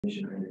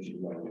energy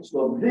level.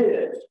 So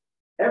this,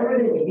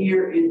 everything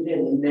here is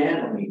in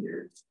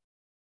nanometers.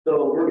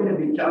 So we're going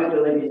to be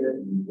calculating this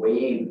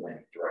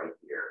wavelength right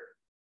here.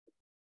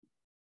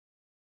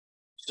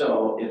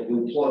 So if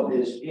we plug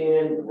this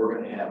in, we're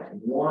going to have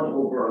 1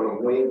 over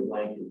our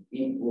wavelength is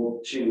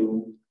equal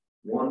to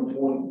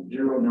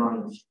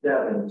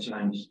 1.097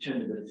 times 10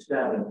 to the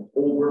 7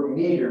 over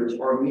meters,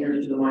 or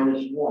meters to the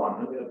minus 1.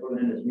 I'm going to put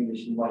it in as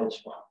meters to the minus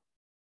 1.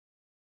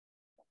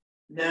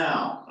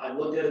 Now, I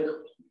looked at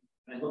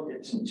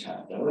some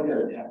tests. I looked at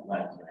a test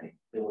last night.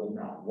 There was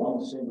not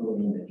one single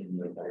unit in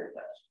the entire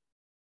test.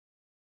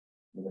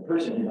 And the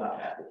person did not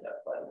have the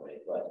test, by the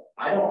way, but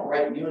I don't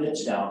write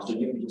units down, so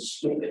you can just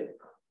skip it.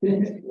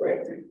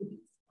 Right.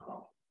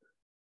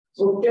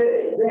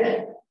 Okay,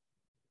 then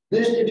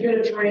this is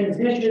going to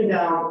transition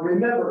down.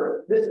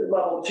 Remember, this is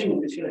level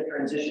 2. It's going to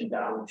transition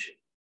down to.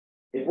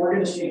 If we're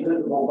going to see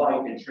visible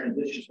light, it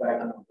transitions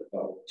back up to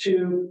level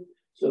 2.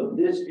 So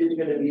this is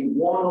going to be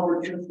 1 over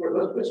 2 squared.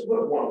 Let's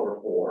put 1 over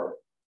 4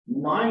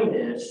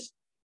 minus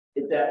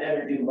it's at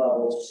energy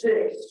level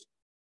 6.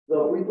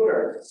 So if we put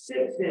our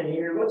 6 in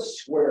here, let's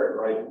square it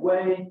right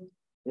away.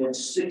 And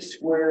 6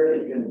 squared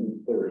is going to be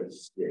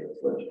 36.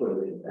 Let's put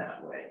it in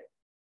that way.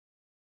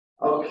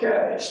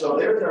 Okay, so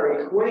there's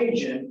our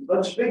equation.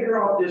 Let's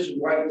figure out this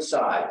right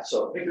side.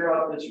 So figure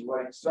out this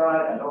right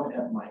side. I don't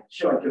have my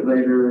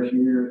calculator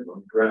here.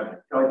 So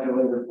grab my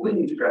calculator.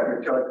 Please grab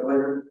your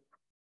calculator.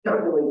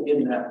 Calculate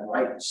in that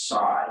right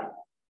side.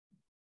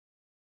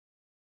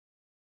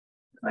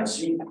 I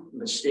see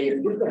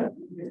mistake with that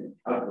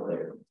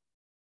calculator.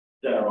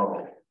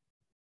 So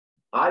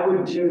I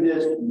would do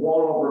this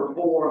 1 over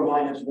 4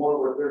 minus 1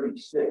 over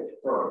 36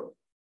 first.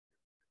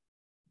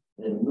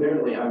 And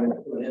literally, I'm going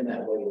to put it in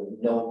that way with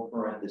no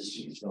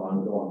parentheses. So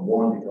I'm going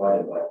 1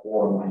 divided by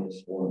 4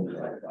 minus 1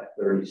 divided by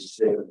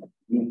 36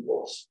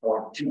 equals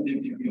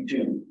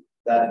 0.22222.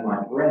 That's my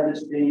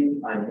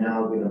parentheses. I'm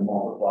now going to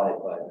multiply it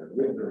by the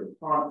Richter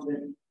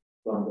constant.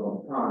 So I'm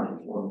going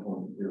times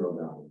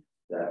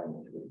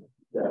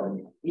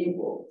 1.097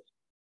 equals.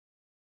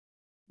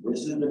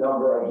 This is the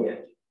number I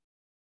get.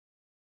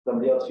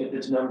 Somebody else get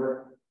this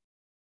number?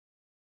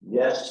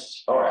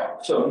 Yes. All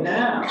right. So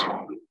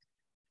now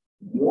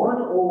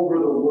 1 over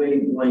the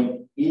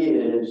wavelength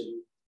is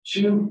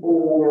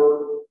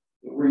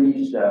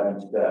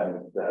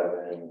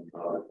 24377.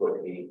 I'll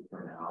put 8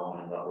 for now.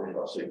 I'm not worried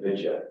about 6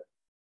 bits yet.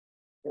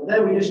 And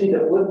then we just need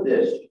to flip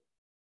this.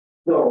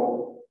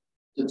 So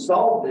to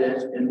solve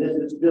this, and this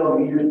is still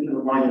meters to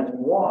the minus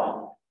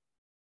 1,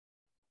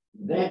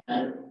 then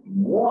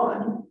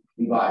 1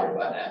 divided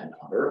by that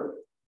number.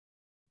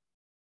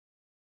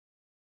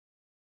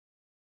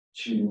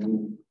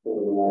 2,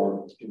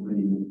 4,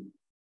 3.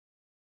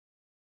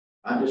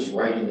 I'm just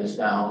writing this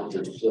down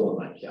because it's still in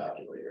my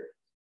calculator.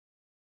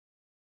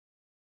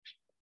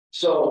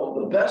 So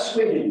the best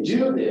way to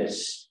do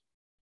this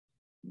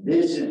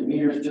is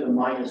meters to the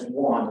minus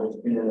 1, which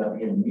ended up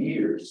in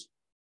meters.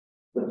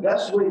 The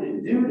best way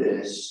to do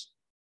this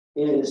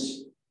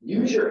is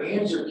use your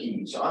answer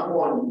key. So I'm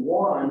going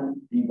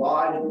 1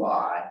 divided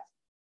by,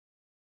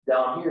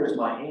 down here is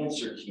my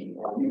answer key,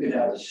 or you could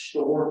have a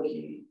store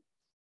key.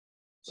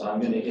 So I'm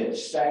going to hit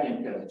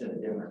second because it's in a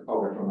different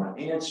color from my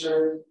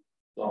answer.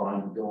 So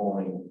I'm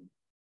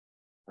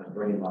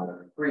bringing my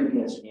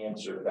previous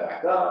answer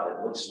back up. It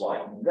looks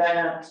like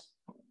that.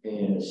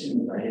 And as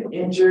soon as I hit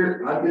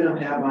enter, I'm going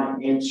to have my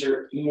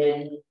answer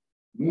in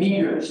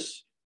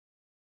meters.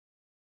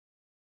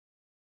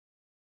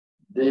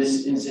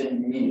 This is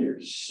in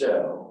meters.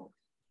 So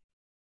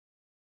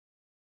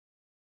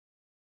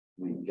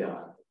we've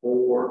got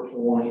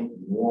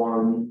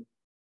 4.10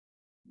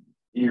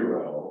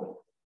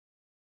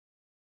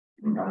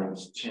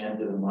 times 10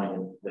 to the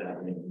minus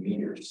 7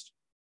 meters.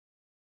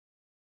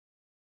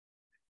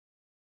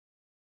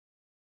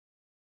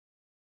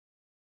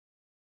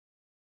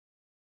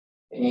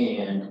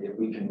 And if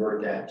we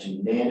convert that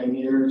to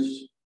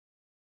nanometers,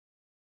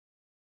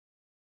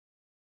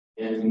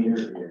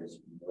 nanometer is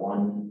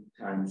 1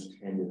 times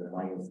 10 to the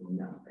minus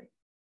 9.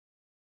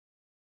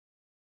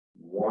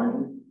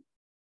 1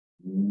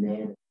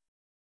 nan,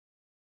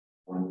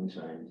 1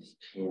 times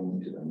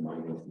 10 to the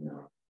minus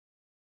 9.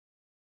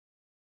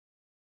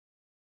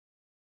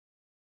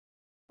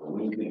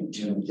 We could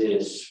do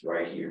this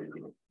right here,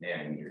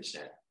 nanometers.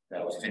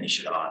 That will finish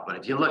it off. But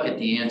if you look at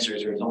the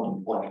answers, there's only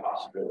one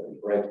possibility,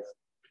 right?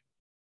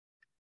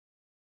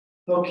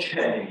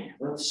 Okay,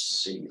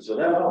 let's see. So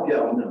that'll help you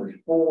out with number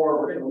 4.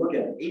 We're going to look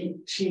at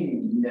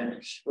 18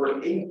 next.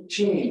 For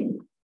 18,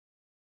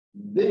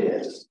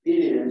 this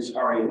is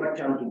our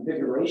electron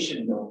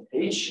configuration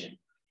notation.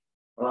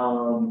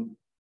 So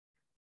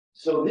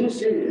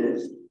this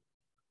is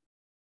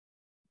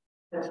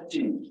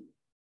S2,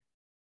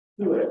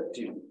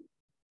 2S2,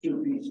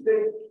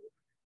 2P6,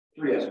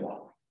 3S1.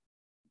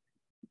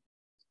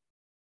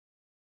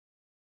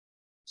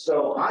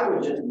 So I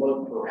would just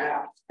look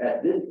perhaps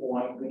at this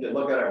point, we could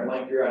look at our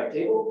blank periodic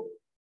table.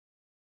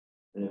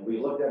 And if we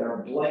looked at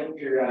our blank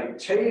periodic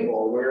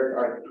table, where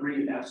are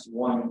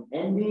 3S1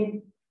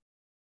 ending?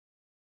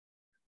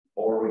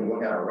 Or we look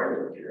look at a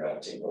regular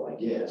periodic table like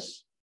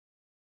this,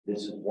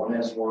 this is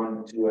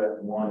 1s1,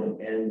 2s1,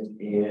 it ends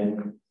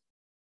in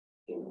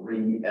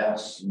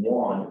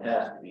 3s1,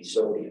 has to be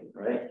sodium,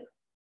 right?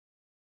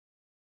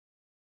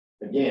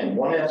 Again,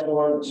 1s1,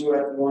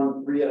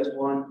 2s1,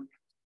 3s1.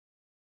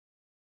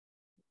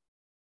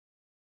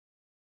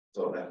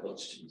 So that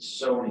looks to be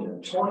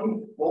sodium.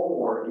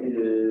 24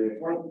 is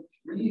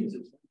 23 is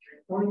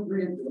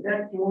 23 is the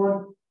next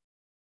one.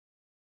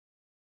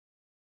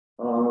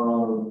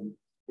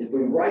 If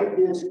we write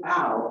this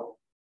out,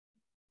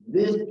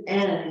 this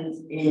ends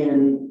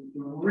in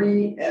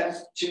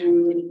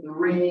 3s2,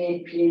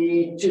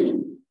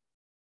 3p2.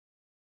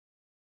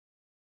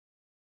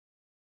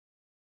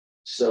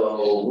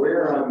 So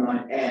where am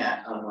I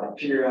at on my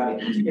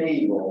periodic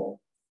table?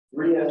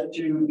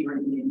 3s2,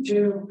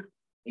 3p2.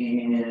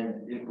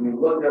 And if we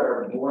look at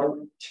our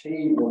blank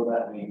table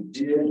that we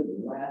did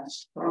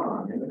last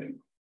time,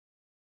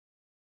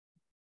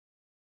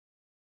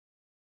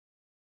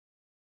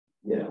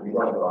 yeah, we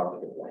got to go out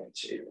to the blank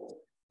table.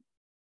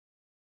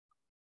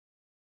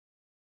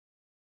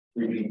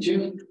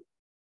 3p2.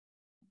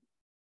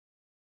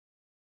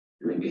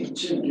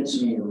 3p2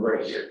 gets me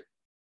right here.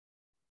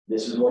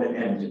 This is what it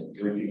ends in,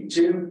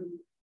 3p2.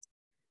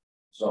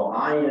 So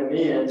I am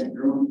in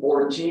group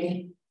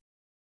 14.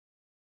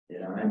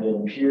 And I'm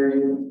in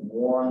period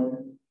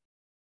 1,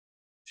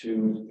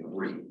 2,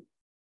 3.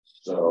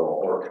 So,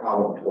 or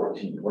column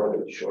 14, what are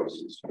the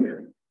choices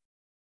here?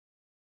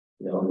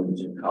 The elements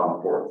in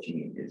column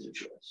 14 is a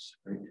choice,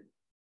 right?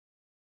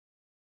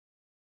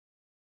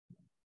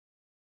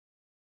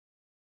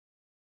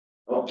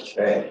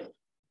 Okay.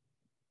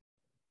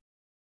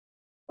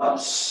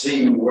 Let's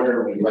see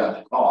where we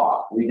left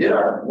off. We did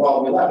our,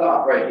 well, we left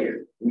off right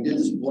here. We did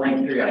this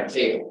blank periodic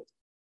table.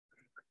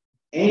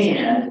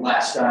 And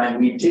last time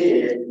we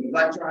did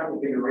electron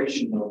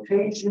configuration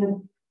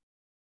notation.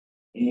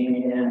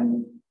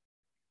 And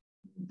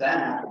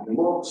that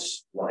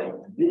looks like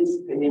this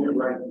page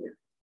right here.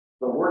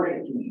 So we're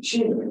going to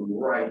continue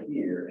right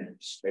here and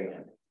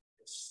expand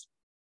this.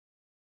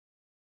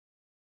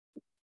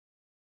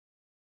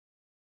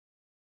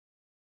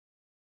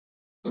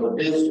 So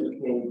this is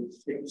page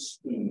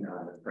 16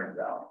 on the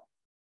printout.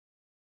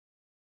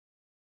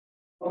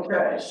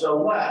 Okay,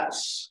 so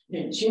let's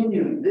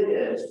continue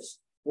this.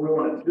 We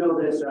want to fill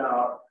this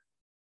out.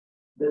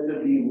 This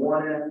would be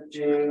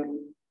 1s2,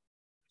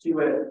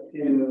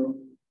 2s2,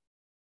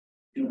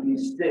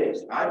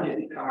 2p6. I'm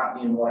just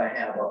copying what I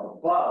have up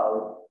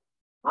above.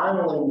 I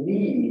only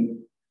need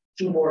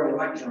 2 more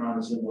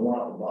electrons than the one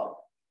up above.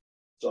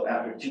 So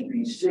after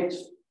 2p6,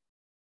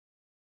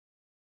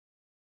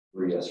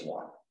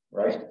 3s1,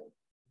 right?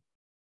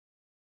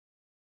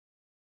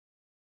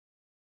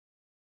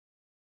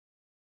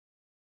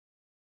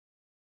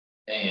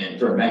 And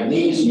for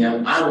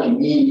magnesium, I only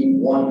need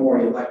 1 more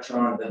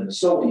electron than the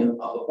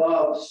sodium up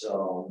above.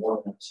 So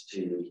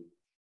 1s2,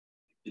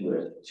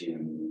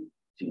 2s2,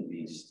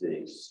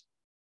 2p6,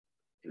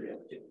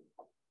 3s2.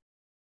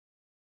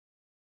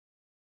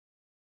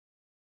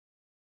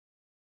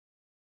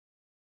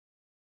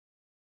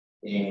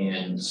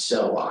 And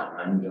so on.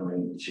 I'm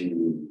going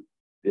to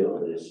fill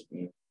this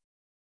in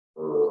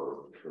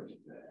for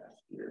that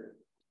here.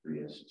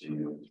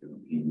 3s2 through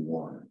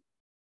p1.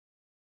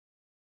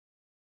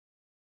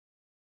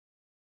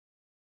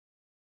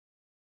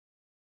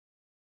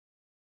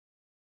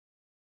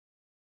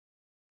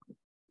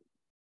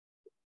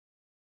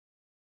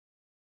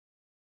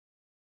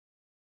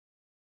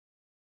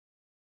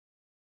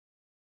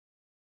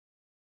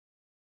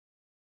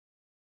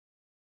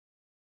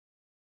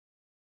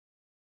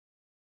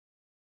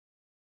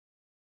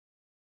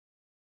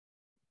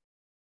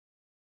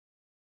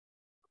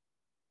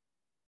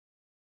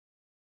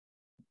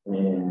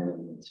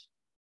 And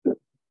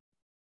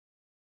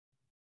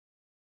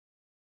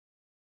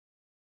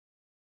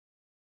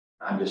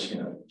I'm just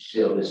going to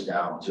fill this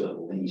down to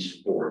at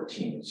least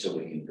 14 so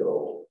we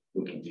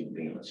can do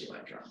valence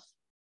electrons.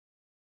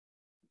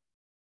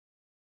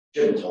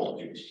 Should have told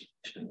you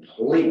to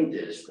complete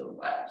this the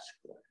last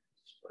class,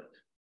 but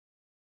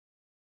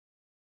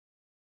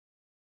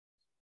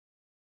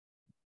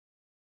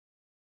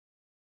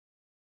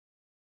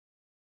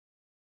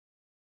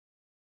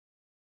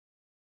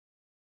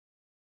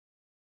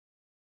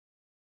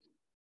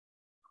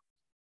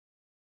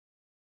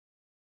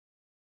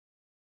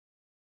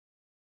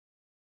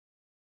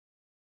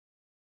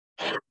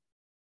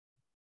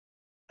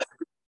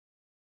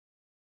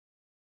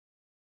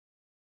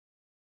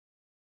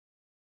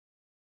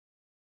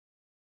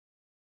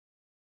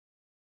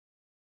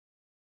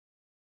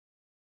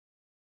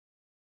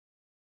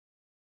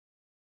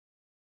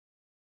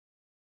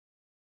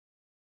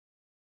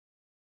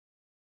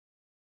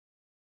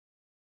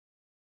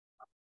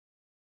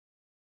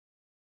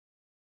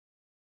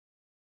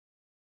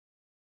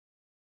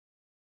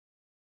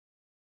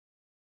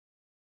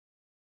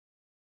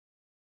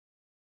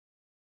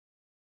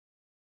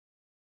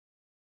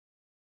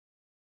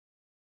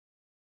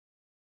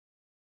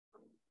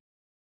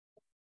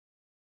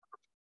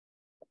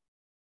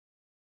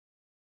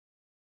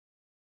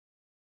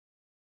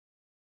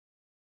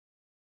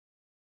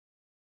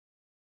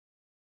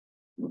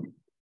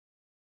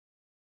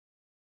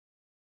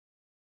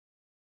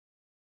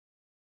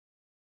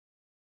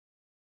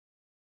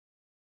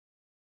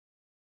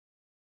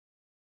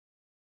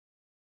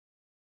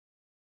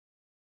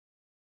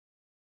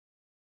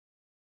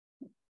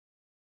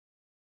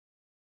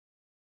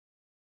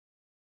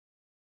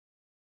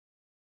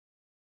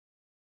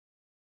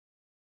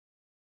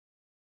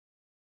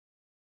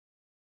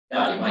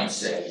Now you might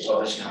say, well,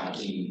 there's got to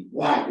be,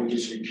 why are we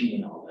just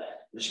repeating all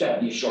that? There's got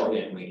to be a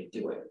shorthand way to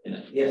do it.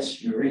 And yes,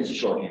 there is a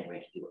shorthand way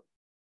to do it.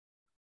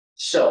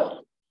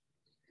 So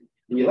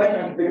the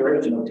electron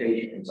configuration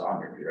notation is on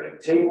your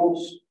periodic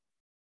tables.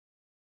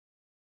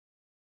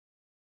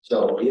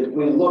 So if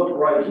we look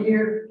right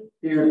here,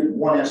 here's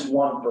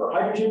 1s1 for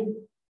hydrogen.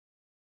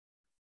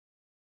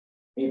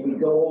 If we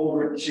go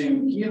over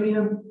to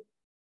helium,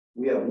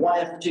 we have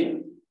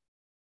 1s2.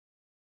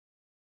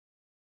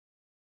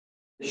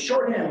 The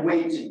shorthand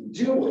way to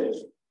do it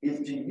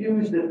is to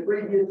use the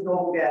previous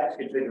noble gas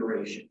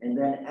configuration and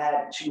then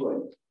add to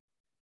it.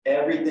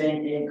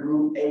 Everything in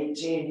group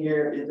 18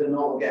 here is a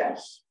noble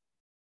gas.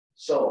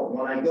 So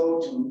when I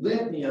go to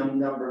lithium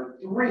number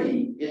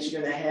 3, it's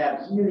going to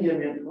have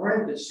helium in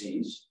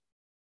parentheses,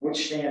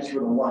 which stands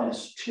for the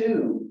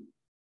 1s2,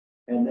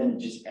 and then it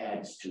just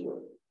adds to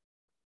it.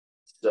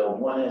 So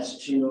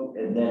 1s2,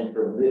 and then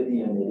for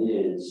lithium it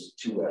is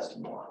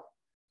 2s1.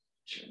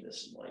 Turn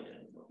this light on.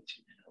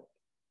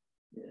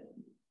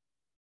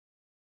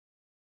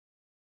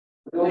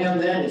 Helium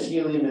then is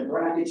helium in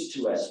brackets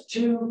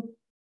 2s2,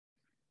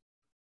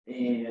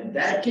 and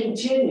that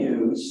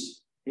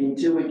continues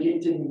until we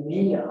get to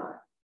neon.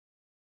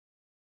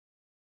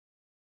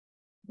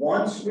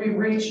 Once we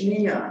reach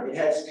neon, it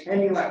has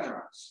 10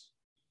 electrons.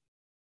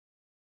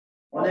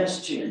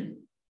 1s2,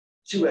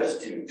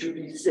 2s2,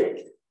 2p6.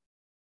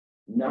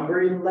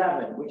 Number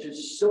 11, which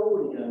is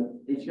sodium,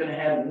 is going to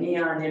have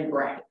neon in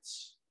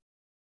brackets.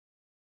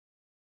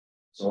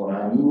 So when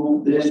I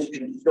move this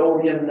to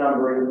sodium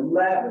number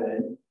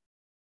 11,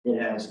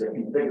 it has the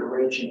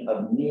configuration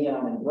of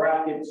neon in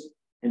brackets,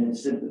 and it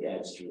simply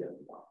adds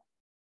 3s1.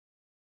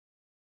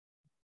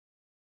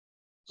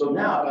 So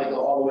now if I go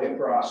all the way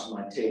across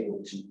my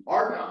table to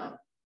argon,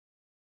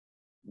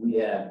 we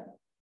have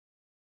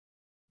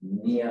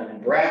neon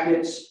in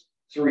brackets,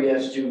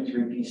 3s2,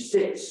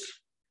 3p6.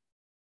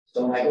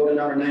 So when I go to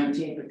number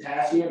 19,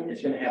 potassium,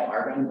 it's going to have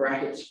argon in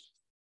brackets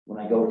when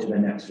I go to the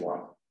next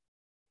one.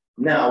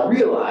 Now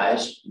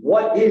realize,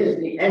 what is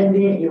the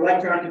ending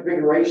electron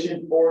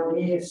configuration for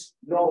these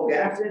noble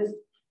gases?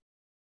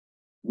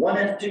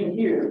 1s2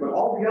 here, but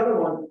all the other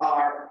ones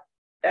are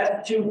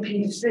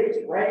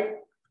s2p6, right?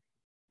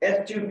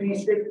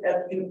 s2p6,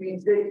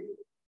 s2p6,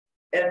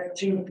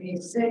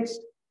 s2p6,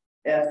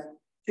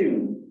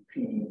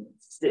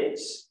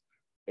 s2p6.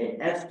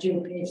 And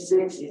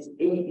s2p6 is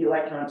 8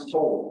 electrons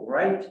total,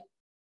 right?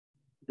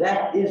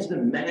 That is the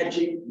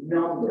magic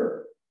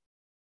number.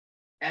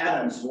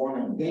 Atoms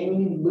want to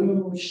gain,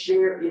 lose,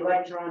 share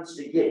electrons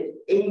to get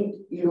 8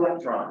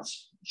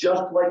 electrons,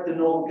 just like the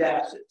noble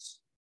gases.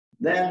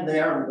 Then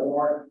they are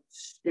more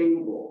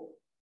stable.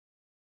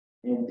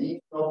 And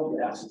these noble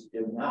gases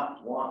do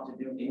not want to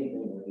do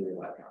anything with their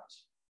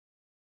electrons.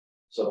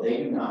 So they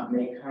do not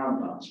make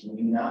compounds. We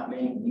do not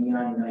make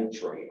neon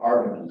nitrate,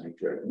 argon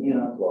nitrate,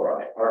 neon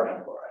chloride,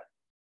 argon chloride.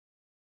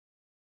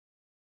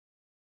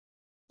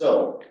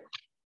 So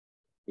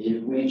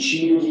if we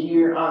cheated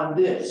here on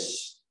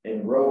this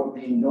and wrote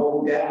the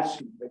noble gas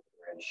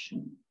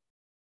configuration,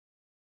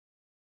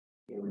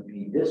 it would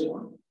be this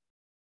one.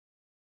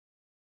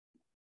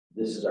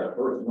 This is our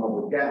first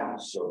noble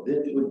gas, so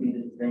this would be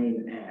the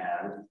same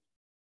as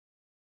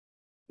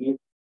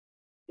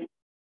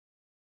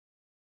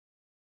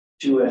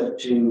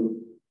 2s2,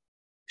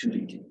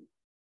 2p2.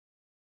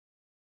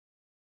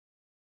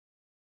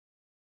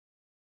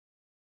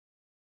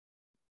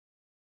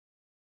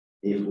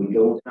 If we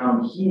go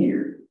down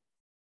here,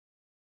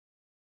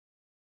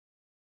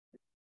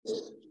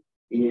 this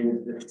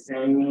is the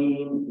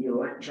same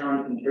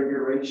electron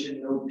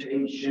configuration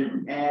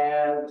notation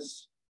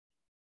as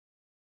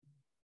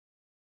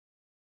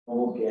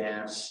noble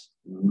gas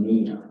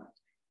neon.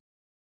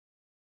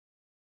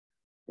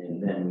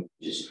 And then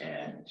we just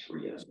add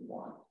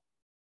 3s1.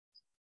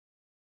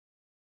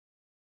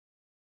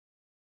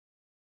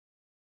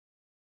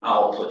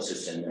 I'll put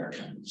this in there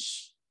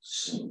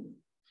soon.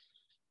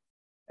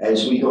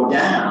 As we go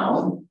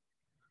down,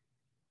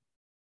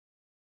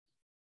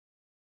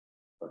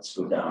 let's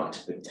go down to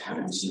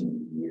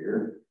potassium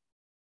here.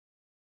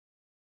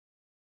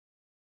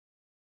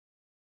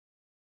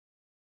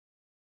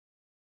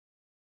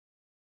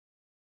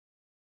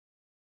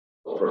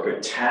 So for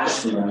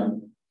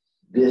potassium,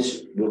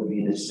 this would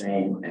be the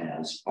same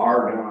as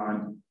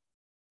argon.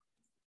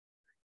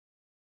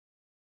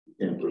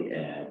 Simply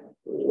add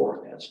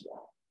 4s1.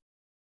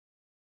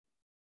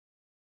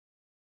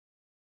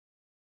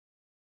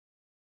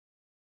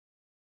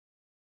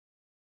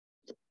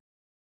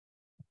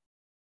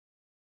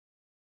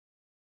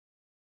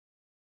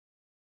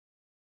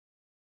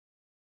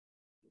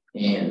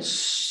 And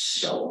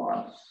so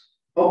on.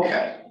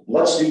 Okay,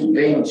 let's do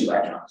valence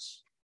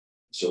electrons.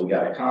 So we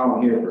got a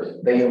column here for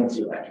valence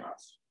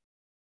electrons.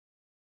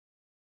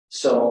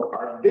 So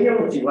our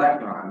valence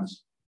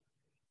electrons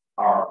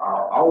are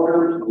our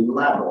outer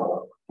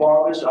level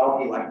farthest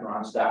out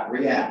electrons that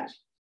react.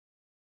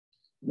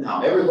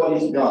 Now,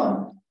 everybody's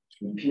done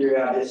the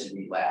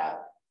periodicity lab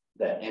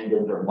that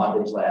ended their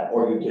Monday's lab,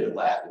 or you did it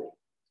last week.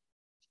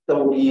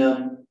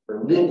 Sodium,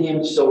 or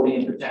lithium,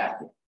 sodium,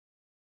 potassium.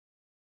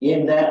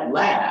 In that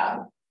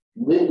lab,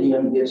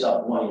 lithium gives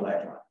up 1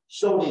 electron.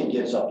 Sodium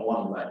gives up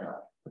 1 electron.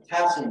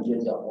 Potassium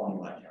gives up 1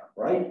 electron,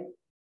 right?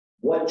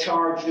 What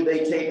charge do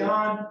they take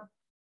on?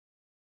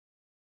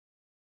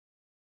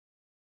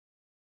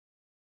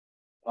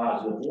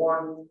 Positive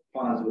 1,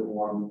 positive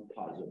 1,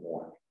 positive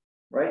 1,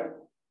 right?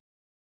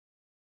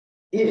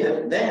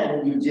 If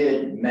then you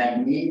did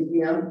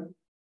magnesium,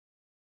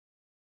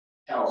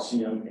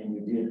 calcium, and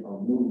you did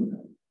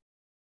aluminum,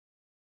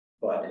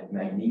 but if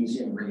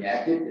magnesium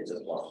reacted, it's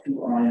a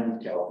 +2 ion,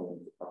 calcium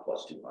a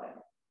 +2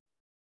 ion.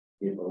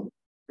 If aluminum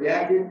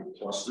reacted,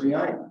 +3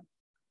 ion.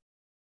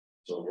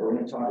 So we're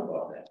going to talk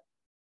about that.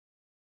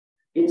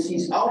 It's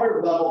these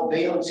outer level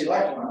valence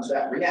electrons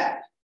that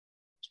react.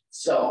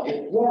 So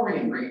if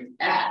fluorine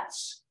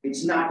reacts,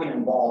 it's not going to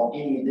involve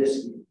any of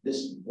this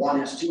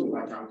 1s2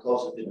 electron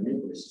closer to the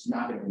nucleus. It's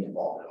not going to be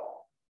involved at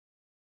all.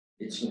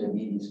 It's going to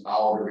be these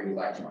outer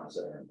electrons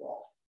that are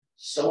involved.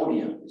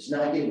 Sodium, it's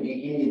not going to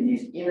be any of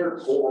these inner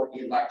core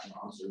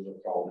electrons, those are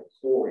called the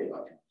core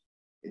electrons.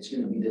 It's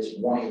going to be this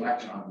 1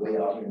 electron way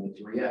out here in the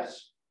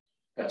 3s.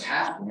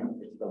 Potassium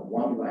is the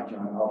 1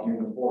 electron out here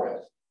in the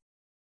 4s.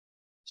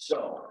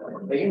 So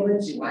the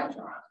valence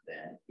electron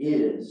then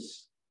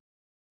is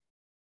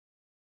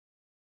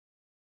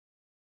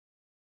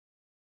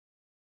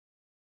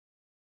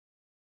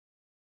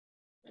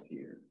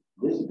here.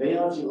 This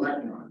valence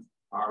electrons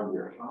are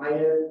your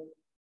highest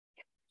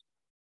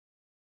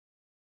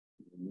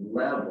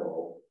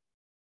level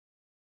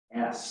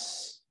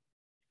S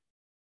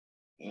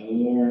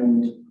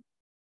and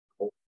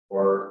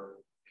or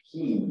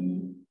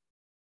P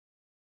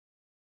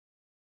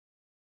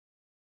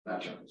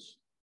electrons.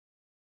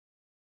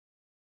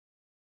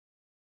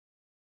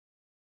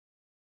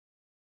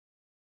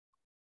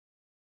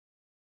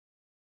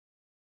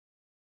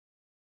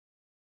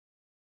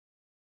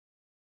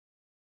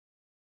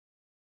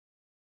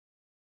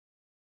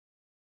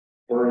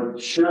 For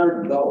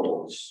sure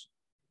those,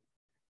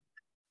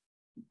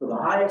 for the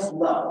highest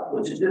level,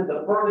 which is just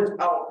the furthest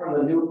out from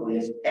the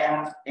nucleus,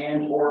 S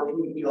and or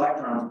P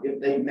electrons, if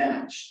they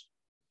match.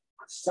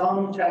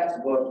 Some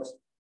textbooks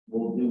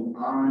will do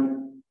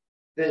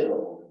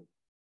unfilled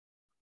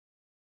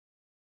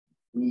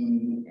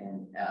E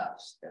and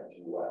F's as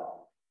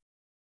well.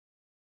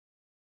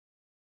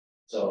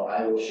 So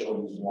I will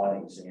show you one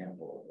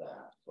example of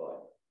that,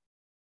 but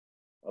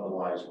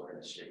otherwise we're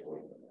going to stick away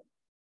from it.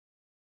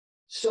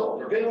 So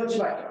for valence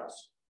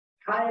electrons,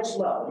 highest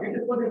level, you're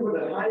just looking for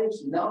the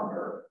highest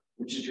number,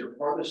 which is your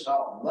farthest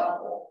out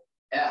level,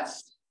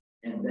 S,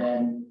 and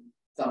then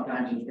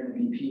sometimes there's going to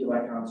be P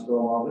electrons to go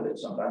along with it,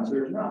 sometimes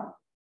there's not.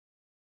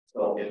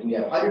 So if we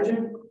have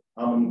hydrogen,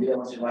 how many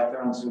valence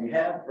electrons do we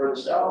have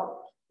furthest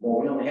out?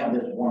 Well, we only have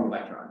this 1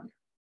 electron.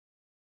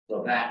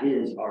 So that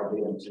is our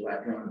valence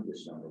electron,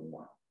 this number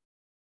 1.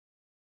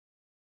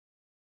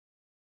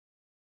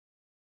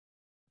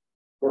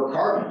 For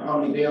carbon, how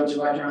many valence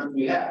electrons do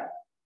we have?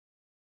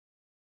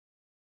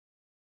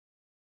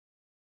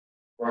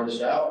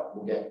 Farthest out,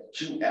 we'll get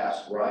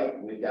 2s, right?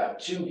 We've got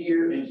 2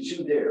 here and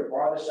 2 there.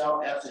 Farthest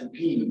out, S and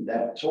P.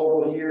 That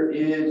total here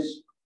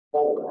is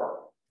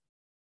 4.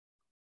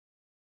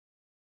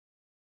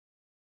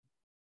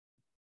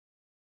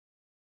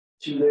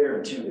 Two there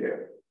and 2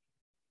 there.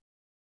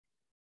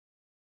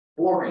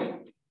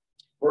 Fluorine,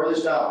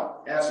 furthest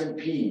out, S and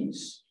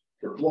P's.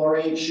 For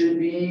fluorine should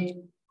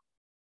be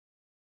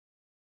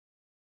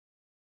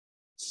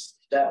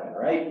 7,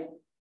 right?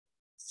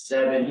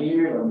 7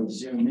 here. Let me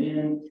zoom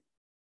in.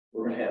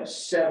 We're going to have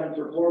 7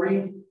 for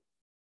chlorine.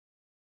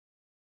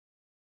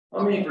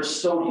 How many for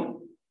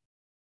sodium?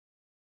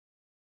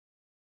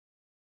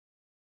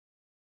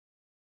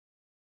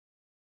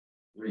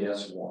 Three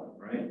S1,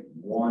 right?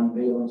 1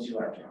 valence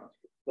electron.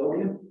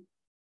 Sodium.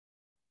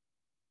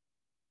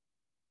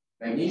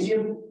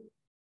 Magnesium.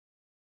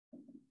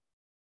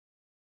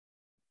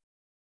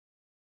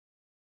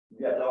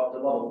 We got up to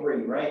level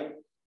 3, right?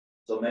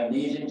 So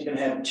magnesium is going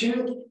to have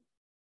 2.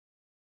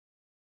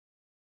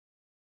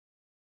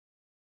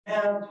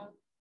 And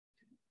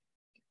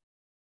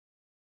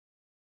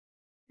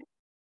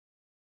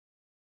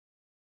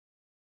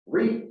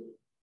three.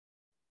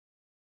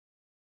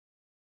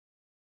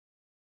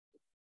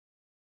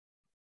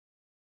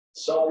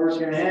 Sulfur is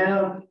going to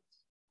have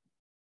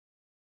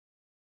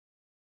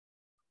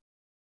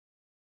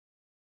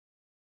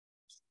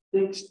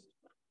 6.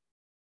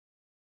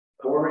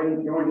 Chlorine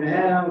is going to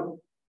have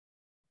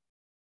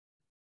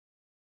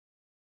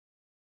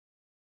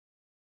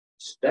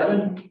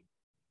 7.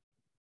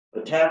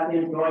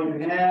 Potassium is going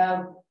to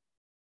have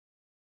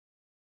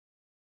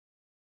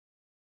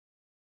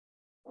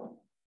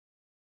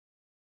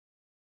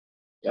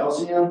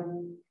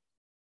 'Calcium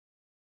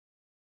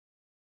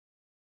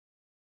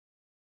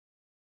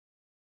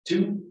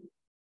 2.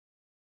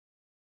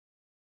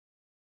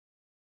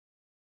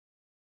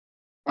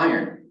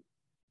 Iron.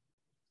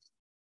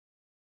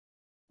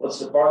 What's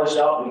the farthest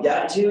out we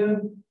got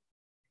to?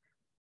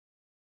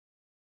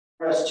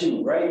 Press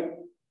 2, right?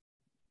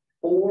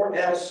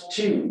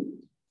 4s2.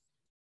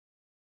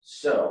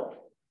 So,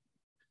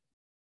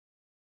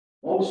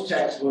 most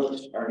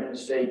textbooks are going to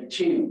say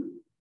 2.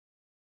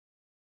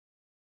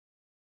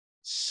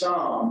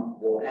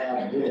 Some will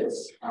add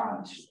this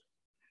onto it.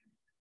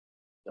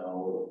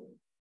 So,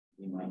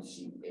 you might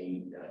see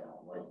 8. I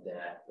don't like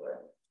that,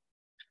 but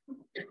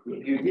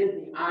if you did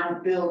the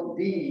unfilled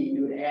D,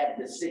 you would add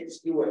the 6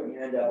 to it and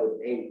you end up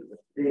with 8. But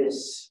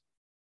this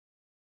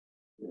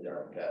is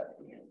our cut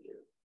answer.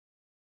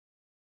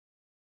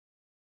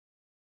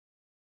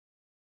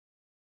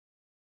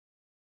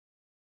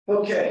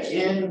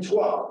 Okay, in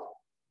 12,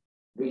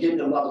 we get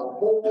to level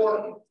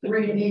 4,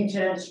 3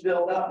 D10s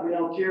filled up. We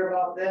don't care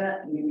about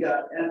that. We've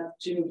got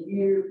F2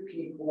 here,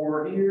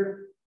 P4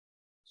 here.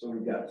 So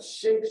we've got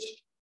 6.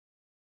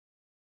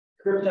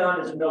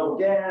 Krypton is a noble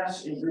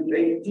gas in group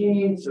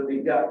 18, so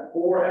we've got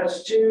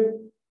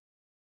 4s2,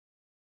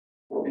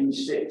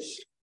 4p6.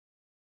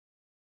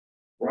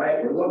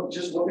 Right? We're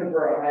just looking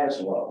for our highest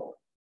level.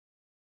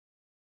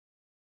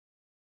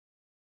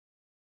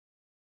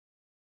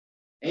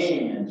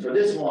 And for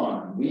this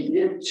one, we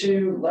get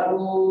to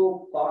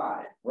level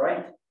 5,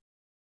 right?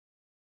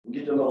 We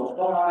get to level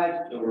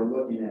 5, so we're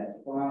looking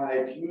at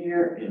 5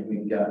 here, and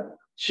we've got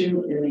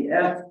 2 in the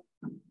F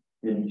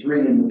and 3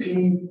 in the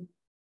P.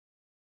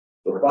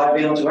 So 5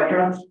 valence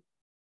electrons.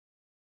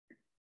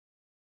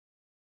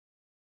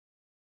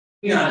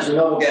 Neon is a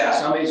noble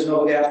gas. How many is a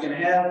noble gas going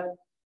to have?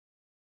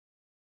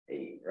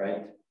 8,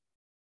 right?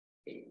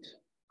 8.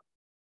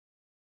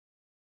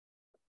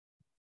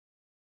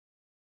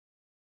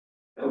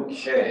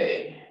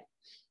 Okay.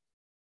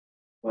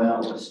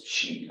 Well, let's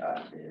cheat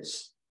out of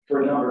this.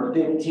 For number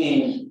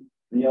 15,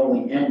 the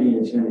only ending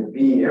is going to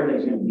be,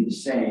 everything's going to be the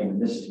same,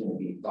 and this is going to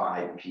be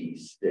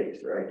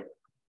 5p6, right?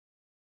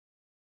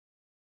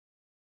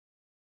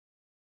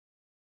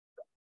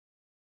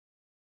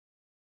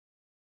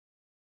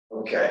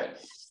 Okay.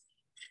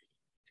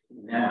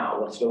 Now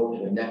let's go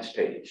to the next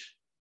page.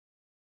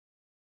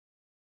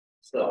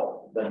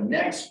 So the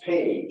next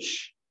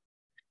page,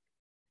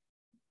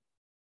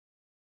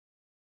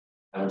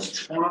 I was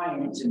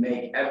trying to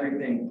make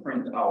everything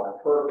print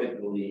out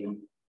perfectly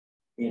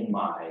in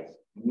my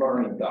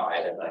learning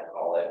guide, as I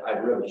call it. I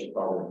really should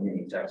call it a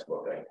mini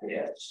textbook, I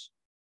guess.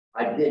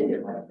 I did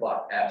get my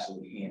butt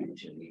absolutely handed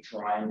to me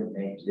trying to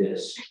make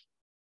this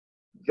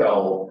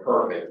go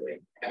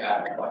perfectly. I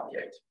got my butt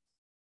kicked.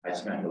 I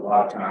spent a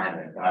lot of time,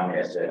 and finally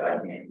I said, I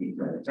can't keep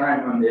the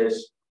time on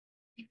this.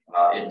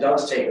 It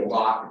does take a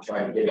lot to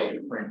try to get it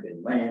to print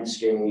in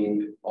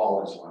landscape,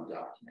 all as one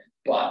document.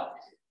 But,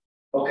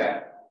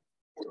 okay.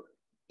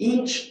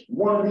 Each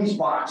one of these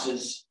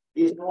boxes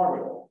is an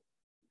orbital.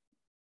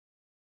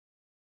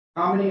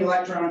 How many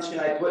electrons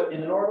can I put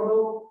in an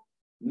orbital?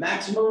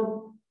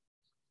 Maximum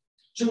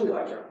 2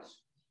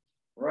 electrons,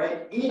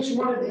 right? Each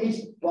one of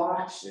these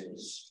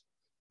boxes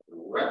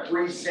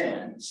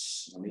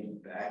represents, let me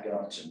back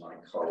up to my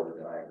color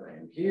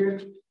diagram here.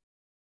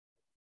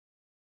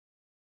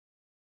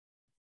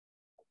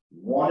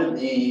 One of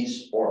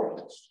these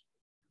orbitals.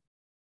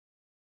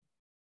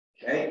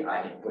 Okay,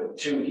 I can put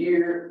 2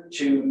 here,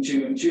 2,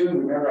 2, 2.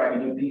 Remember, I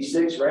can do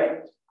P6,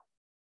 right?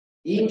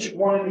 Each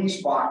one of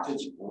these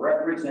boxes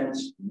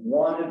represents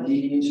one of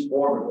these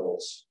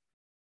orbitals.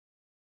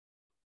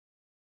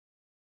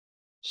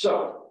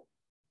 So,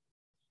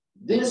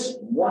 this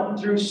 1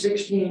 through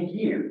 16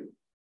 here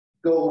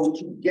goes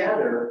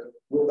together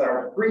with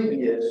our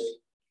previous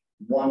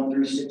 1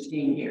 through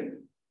 16 here.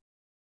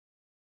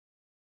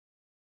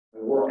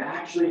 And we're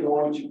actually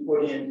going to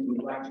put in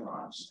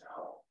electrons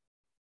now.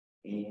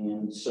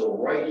 And so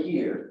right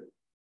here,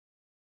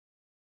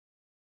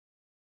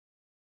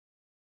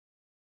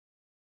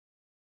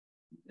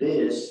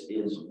 this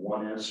is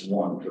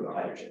 1s1 for the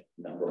hydrogen,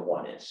 number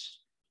 1 is.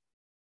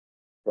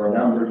 For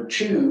number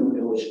 2,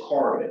 it was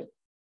carbon.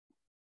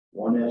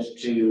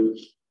 1s2,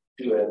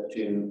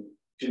 2s2,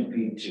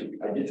 2p2.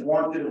 I just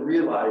want you to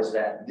realize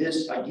that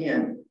this,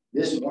 again,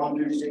 this 1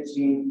 through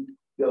 16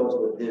 goes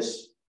with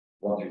this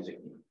 1 through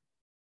 16.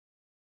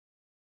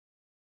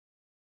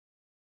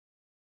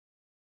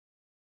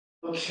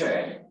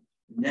 Okay,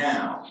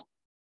 now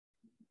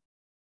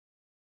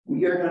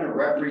we are going to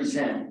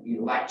represent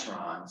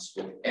electrons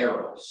with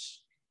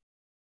arrows.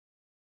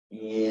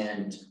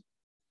 And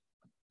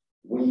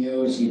we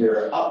use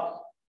either an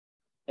up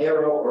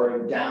arrow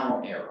or a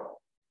down arrow.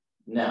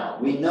 Now,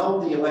 we know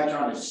the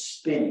electron is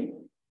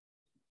spinning.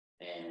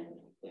 And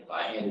if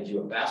I handed you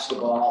a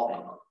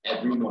basketball, and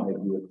every one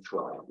of you have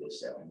tried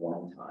this at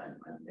one time,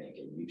 I'm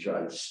thinking, you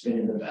try to spin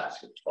in the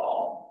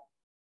basketball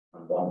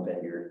on one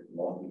finger.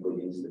 Most people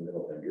use the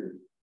middle finger.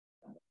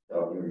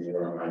 So you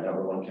are my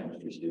number 1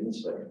 chemistry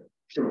students, but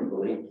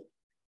truthfully,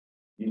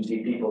 you see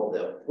people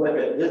that flip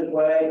it this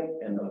way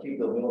and they'll keep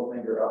the middle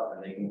finger up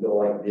and they can go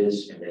like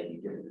this and they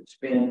can give it a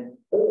spin,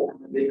 or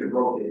they could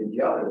rotate it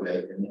the other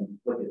way and then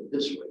flip look at it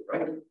this way,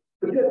 right?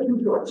 But you have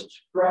two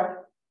choices,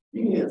 correct?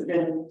 You can either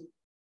spin,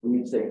 we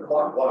can say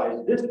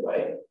clockwise this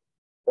way,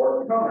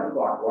 or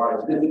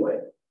counterclockwise this way.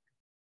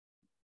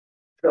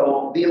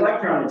 So the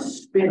electron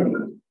is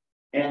spinning,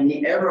 and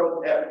the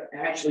arrows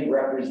actually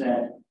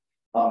represent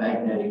a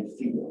magnetic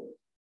field.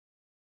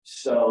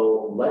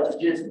 So let's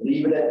just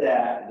leave it at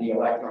that. The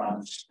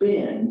electron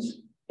spins,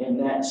 and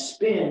that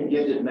spin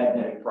gives it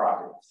magnetic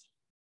properties.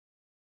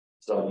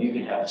 So you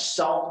can have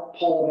south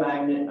pole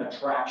magnet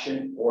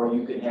attraction, or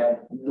you can have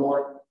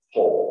north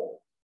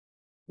pole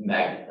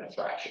magnet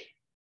attraction.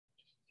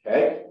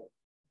 Okay?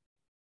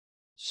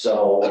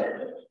 So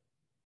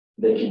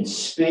they can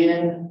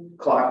spin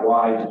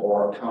clockwise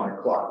or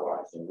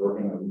counterclockwise, and we're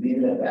going to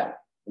leave it at that.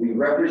 We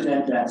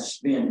represent that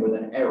spin with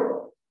an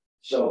arrow.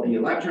 So the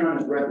electron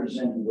is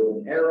represented with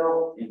an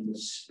arrow, and the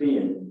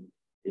spin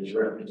is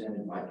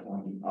represented by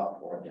pointing up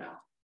or down.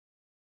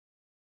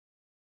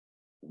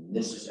 And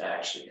this is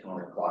actually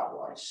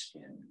counterclockwise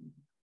spin.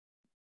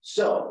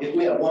 So if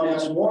we have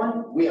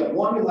 1s1, we have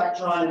one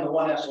electron in the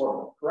 1s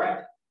orbital,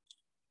 correct?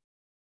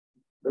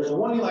 There's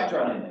one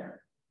electron in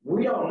there.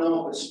 We don't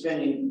know if it's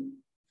spinning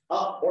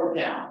up or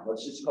down.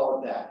 Let's just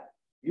call it that.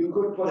 You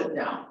could put it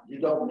down. You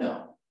don't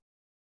know.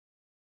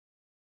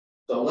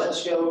 So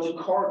let's go to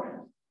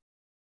carbon.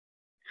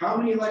 How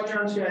many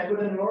electrons can I put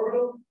in an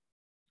orbital?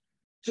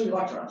 2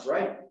 electrons,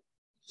 right?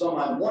 So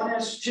my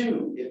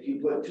 1s2, if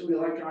you put 2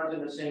 electrons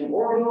in the same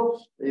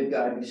orbital, they've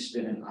got to be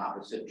spinning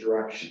opposite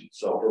direction.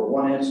 So for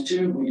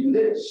 1s2, we do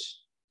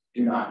this.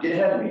 Do not get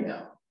ahead of me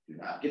now. Do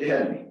not get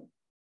ahead of me.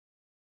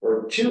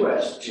 For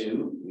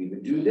 2s2, we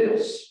would do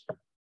this.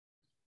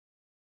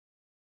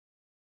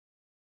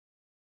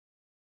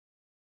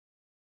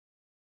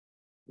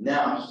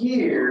 Now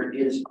here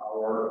is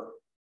our,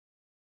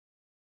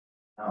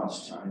 now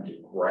it's time to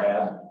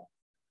grab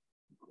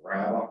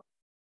up.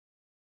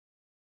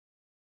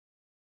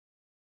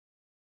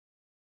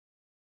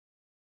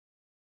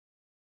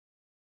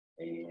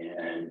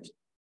 And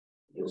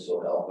this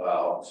will help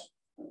out.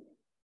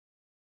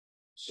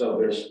 So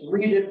there's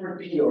 3 different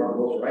p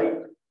orbitals, right?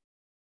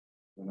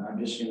 And I'm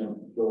just going to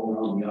go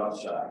around the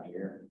outside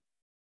here,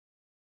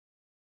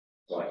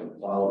 so I can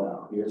follow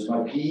now. Here's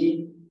my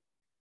p.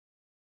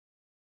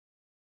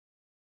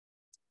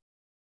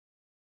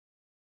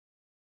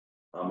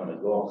 I'm going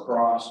to go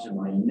across to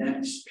my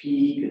next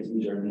p, because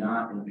these are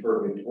not in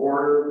perfect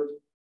order.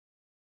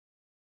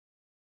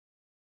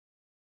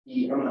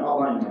 I'm going to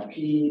outline my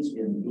p's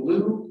in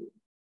blue.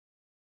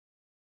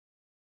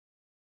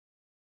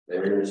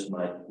 There's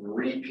my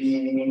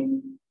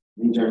 3p.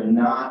 These are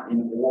not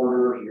in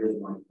order. Here's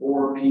my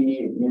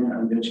 4p. Again,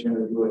 I'm just going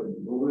to do it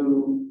in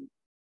blue.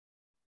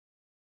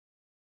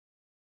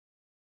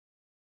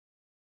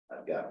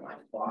 I've got my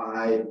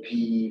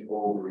 5p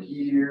over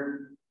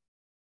here.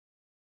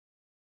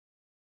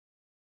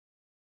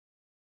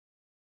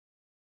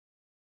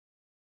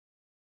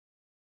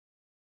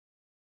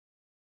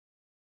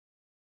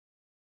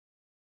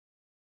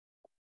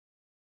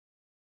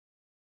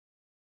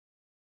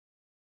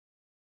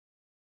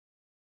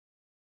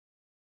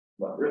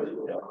 But really,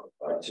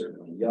 I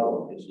certainly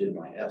yellow just did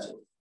my S.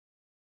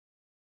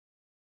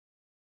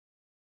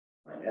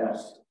 My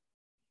S.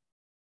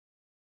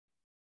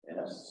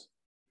 S.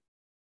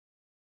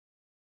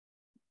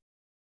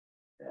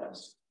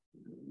 S.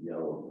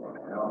 Yellow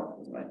run out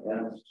with my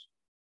S.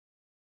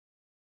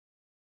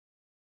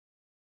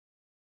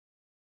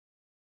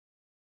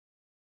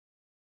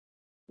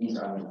 These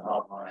are an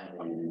outline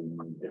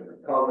in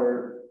different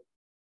color.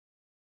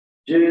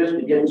 Just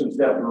to get some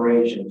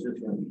separation, it's just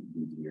going to be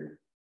easier.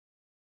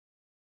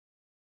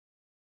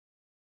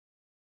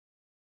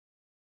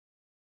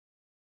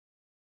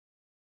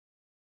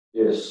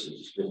 This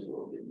is just a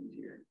little bit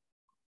easier.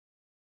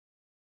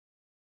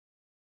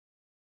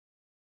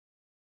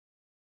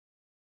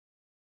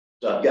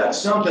 So I've got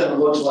something that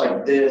looks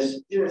like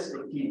this, just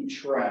to keep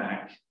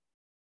track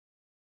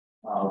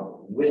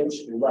of which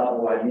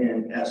level I'm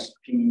in, S,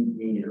 P,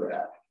 D, or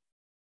F.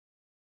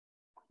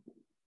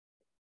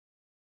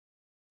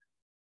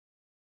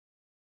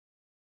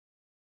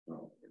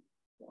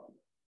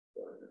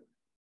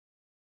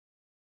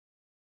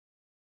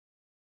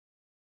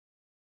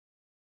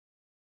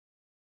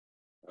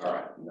 All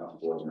right, enough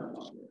boards not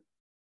on here.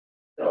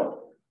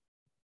 So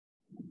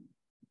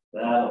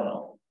that'll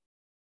help.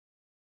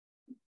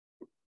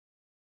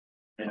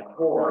 And of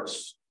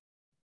course,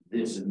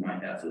 this is my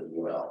F as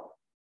well.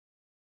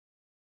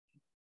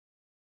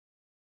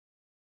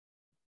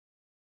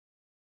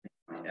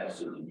 My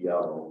S is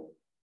yellow.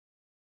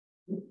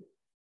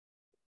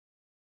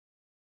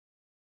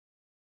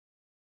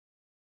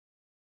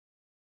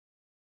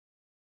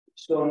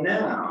 So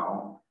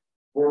now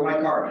for my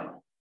carbon.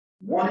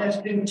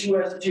 1s2,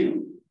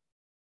 2s2.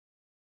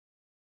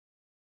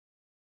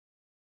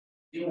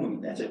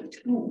 That's a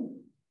 2.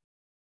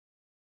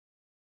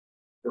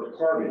 For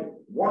carbon,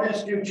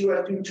 1s2,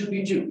 2s2,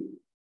 2p2.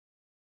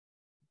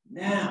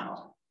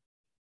 Now,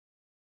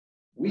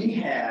 we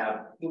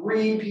have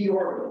 3 p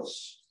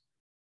orbitals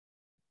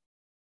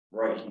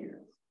right here.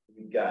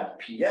 We've got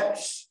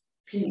px,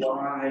 Py,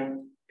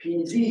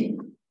 Pz.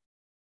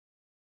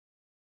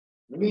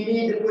 We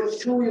need to put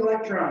 2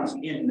 electrons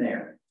in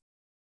there.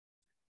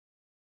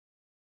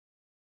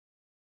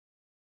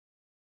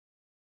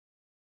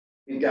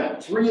 We've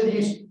got 3 of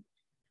these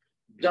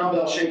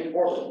dumbbell-shaped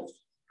orbitals.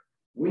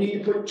 We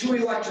need to put 2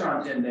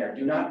 electrons in there.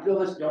 Do not fill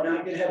this, do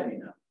not get ahead of me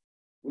now.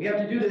 We have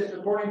to do this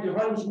according to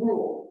Hund's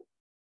rule.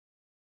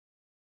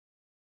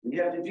 We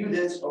have to do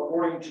this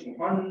according to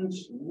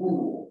Hund's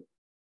rule.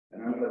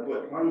 And I'm going to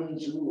put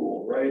Hund's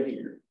rule right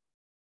here.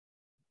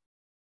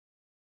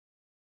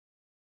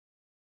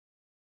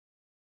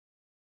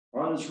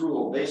 Hund's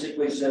rule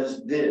basically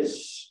says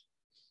this: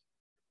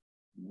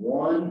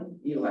 1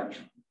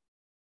 electron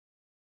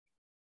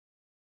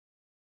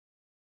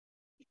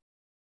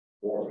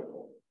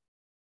orbital.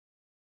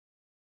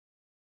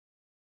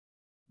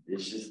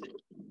 This is the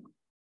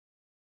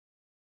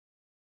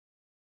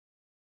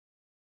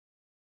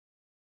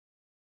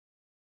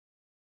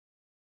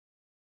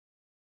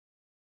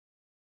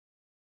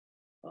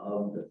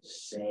of the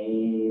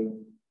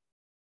same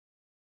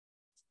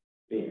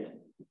spin.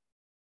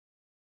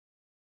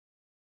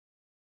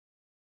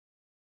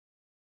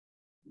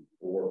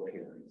 Before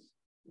pairs.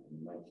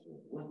 You might say,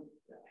 what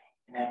the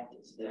heck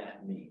does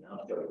that mean?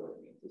 I'll show you what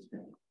it means. This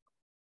thing.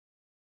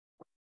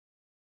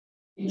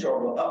 Each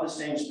orbital of the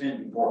same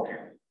spin before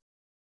pairing.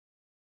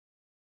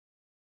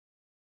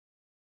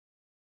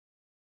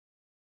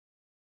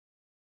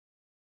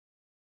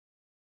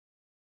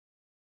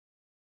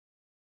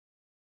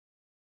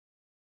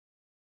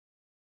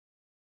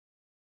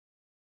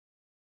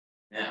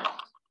 Now,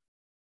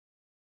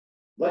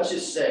 let's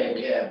just say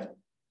we have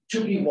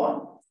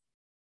 2p1.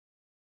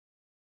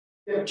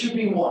 We have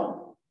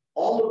 2p1.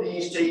 All of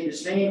these take the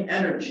same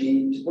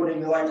energy to put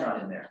an electron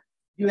in there.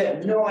 You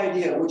have no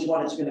idea which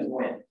one is going to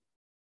go in.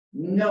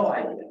 No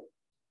idea.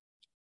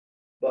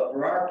 But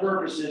for our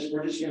purposes,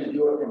 we're just going to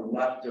do it from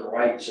left to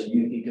right so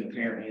you can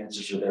compare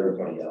answers with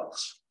everybody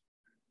else.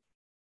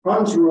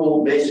 Hund's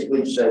rule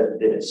basically says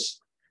this: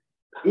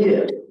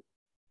 if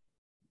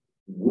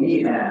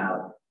we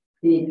have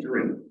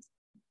P3,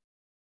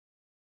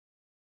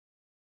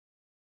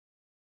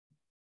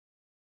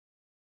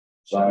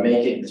 so I'm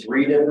making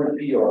 3 different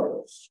p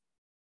orbitals.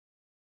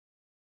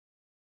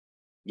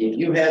 If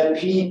you have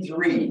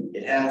P3,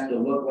 it has to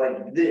look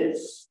like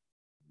this: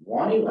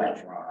 1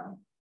 electron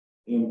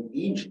in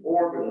each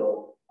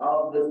orbital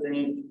of the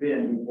same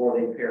spin before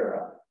they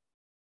pair up.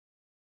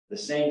 The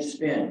same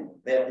spin,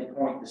 they have to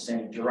point the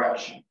same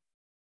direction.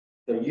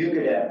 So you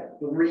could have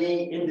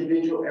 3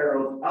 individual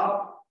arrows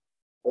up,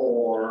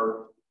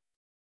 or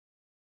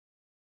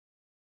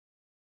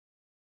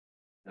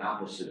the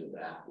opposite of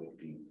that would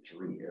be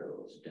 3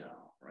 arrows down,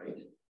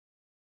 right?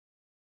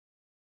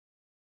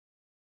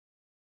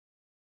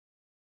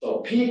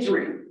 So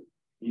P3,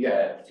 you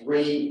got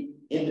 3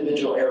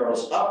 individual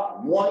arrows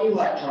up, 1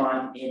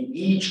 electron in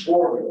each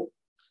orbital.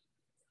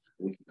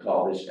 We can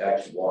call this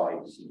X, Y,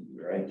 Z,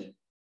 right?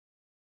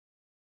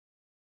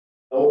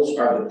 Those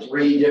are the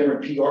 3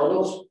 different p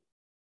orbitals.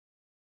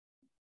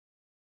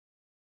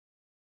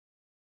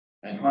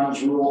 And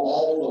Hund's rule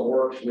also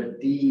works with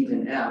D's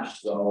and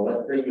F's. So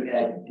let's say you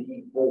had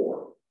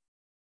D4.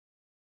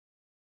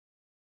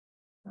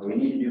 Now we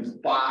need to do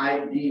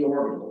 5 d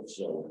orbitals.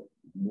 So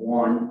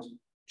 1,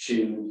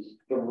 2,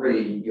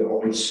 3. You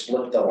always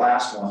split the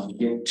last one to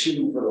get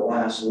 2 for the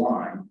last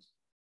line.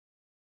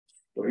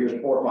 So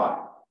here's 4, 5.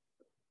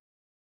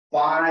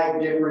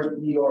 5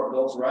 different d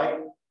orbitals, right?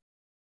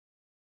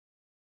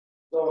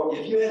 So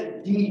if you had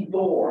a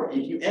D4,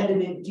 if you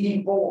ended in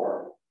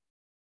D4,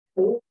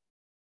 4,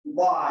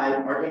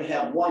 5 are going to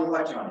have 1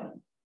 electron in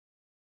them.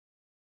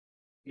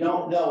 You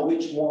don't know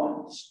which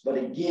ones, but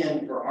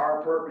again, for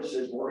our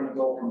purposes, we're going to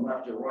go from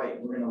left to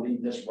right. We're going to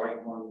leave this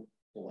right one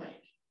blank.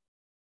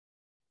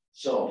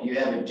 So if you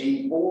have a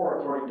D4,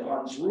 according to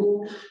Hund's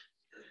rule,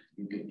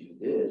 you could do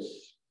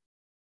this.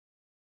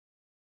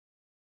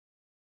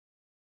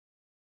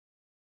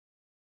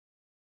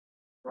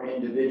 For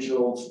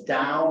individuals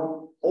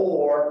down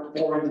or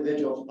 4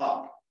 individuals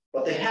up.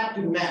 But they have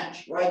to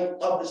match, right?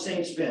 Of the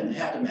same spin, they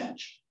have to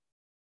match.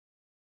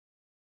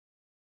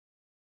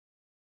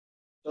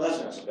 So that's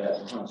not so bad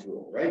for Hund's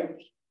rule, right?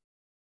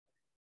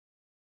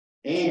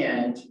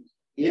 And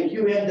if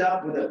you end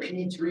up with a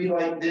P3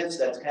 like this,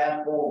 that's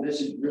half full, this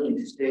is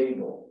really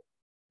stable.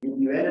 If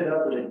you ended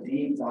up with a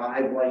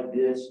D5 like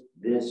this,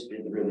 this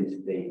is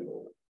really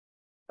stable.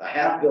 A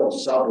half-filled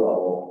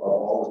sublevel of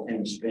all the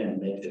same spin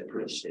makes it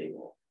pretty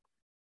stable.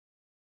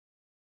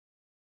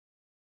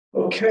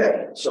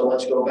 Okay, so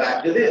let's go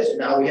back to this.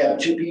 Now we have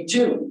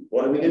 2p2.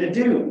 What are we going to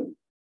do?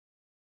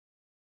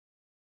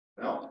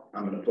 Well,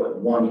 I'm going to put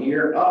 1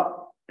 here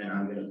up, and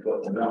I'm going to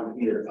put 1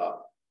 here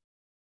up.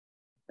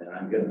 And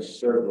I'm going to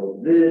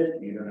circle this.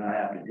 You do not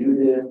have to do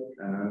this.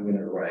 And I'm going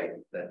to write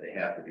that they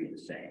have to be the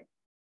same.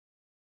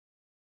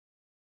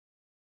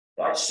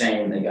 By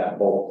saying they got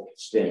both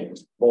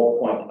spins, both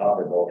point up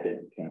or both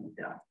point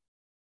down.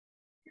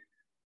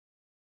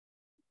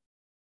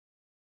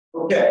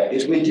 Okay,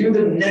 as we do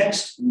the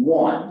next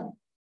one,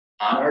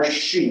 On our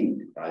sheet,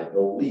 I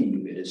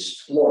believe it is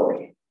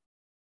fluorine.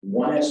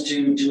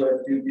 1s2,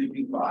 2s2,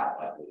 2p5.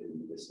 I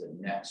believe is the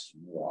next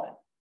one.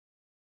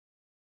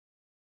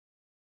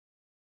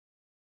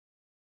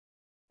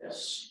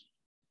 Yes.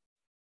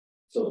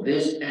 So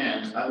this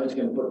ends, I'm just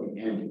going to put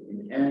the end.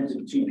 It ends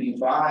in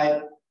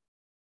 2p5.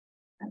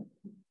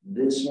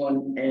 This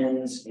one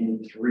ends in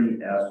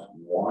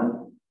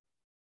 3s1.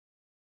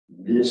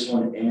 This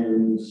one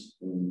ends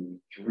in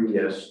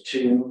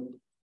 3s2.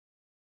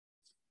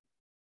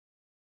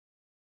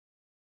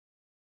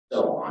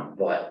 So on.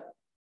 But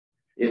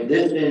if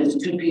this is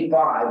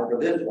 2p5 for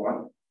this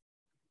one,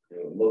 it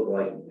would look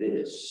like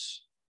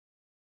this.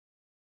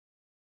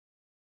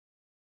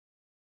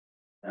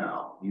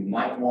 Now, you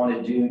might want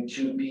to do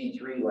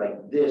 2p3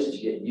 like this to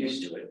get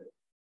used to it.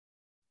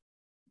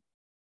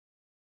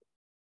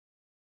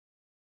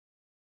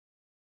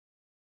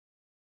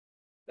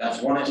 That's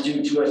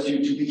 1s2,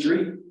 2s2,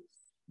 2p3.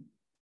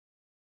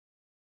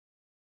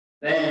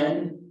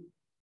 Then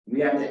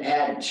we have to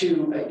add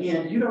 2.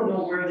 Again, you don't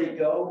know where they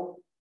go,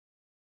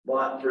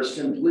 but for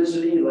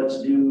simplicity,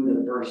 let's do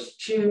the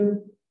first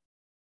 2.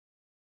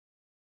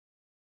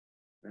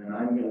 And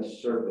I'm going to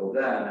circle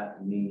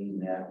that, meaning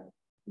that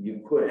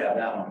you could have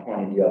that one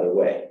pointing the other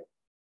way.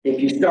 If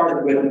you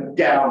started with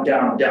down,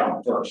 down,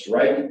 down first,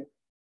 right?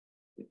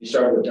 If you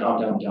started with down,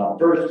 down, down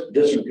first,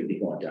 this one could be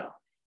going down.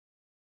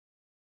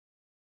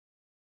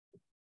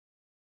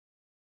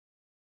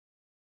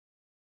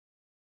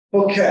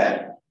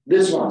 Okay,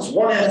 this one's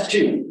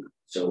 1s2,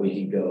 so we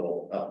can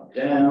go up,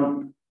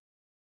 down.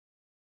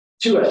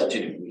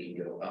 2s2, we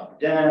can go up,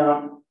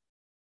 down.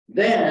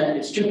 Then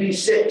it's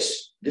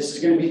 2p6. This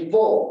is going to be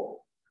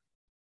full.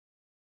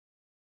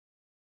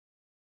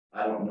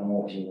 I don't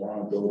know if you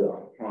want to go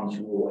to Hund's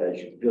rule as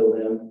you fill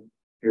in.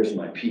 Here's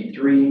my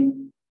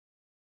P3,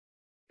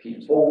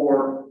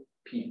 P4,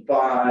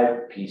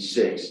 P5,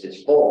 P6.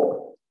 It's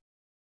full.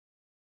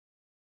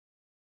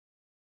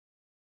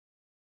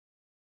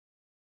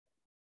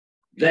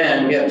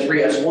 Then we have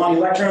 3s1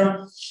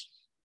 electron.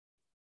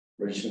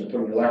 We're just going to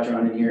put an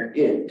electron in here.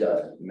 It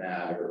doesn't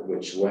matter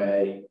which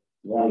way.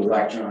 One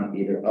electron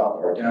either up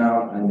or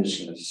down. I'm just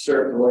going to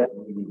circle it,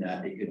 meaning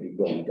that it could be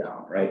going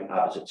down, right?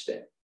 Opposite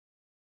spin.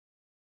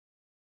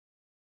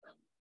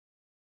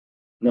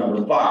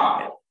 Number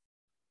 5.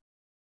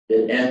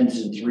 It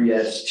ends in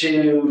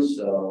 3s2,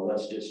 so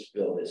let's just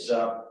fill this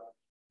up.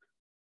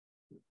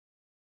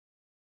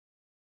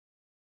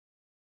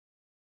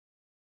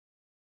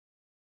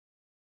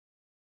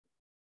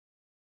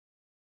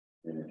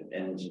 And if it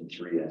ends in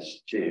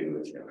 3s2,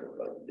 it's going to look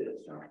like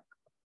this, huh?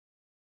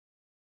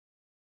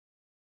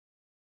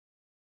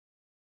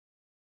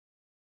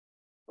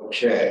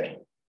 Okay.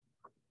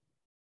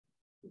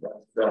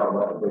 Let's start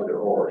with the bigger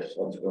horse.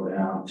 Let's go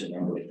down to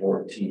number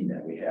 14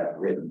 that we have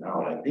written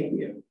out. I think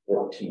we have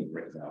 14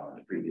 written out on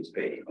the previous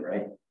page,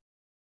 right?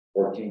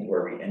 14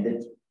 where we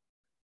ended.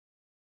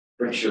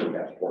 Pretty sure we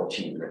got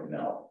 14 written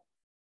out.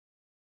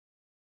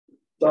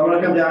 So I'm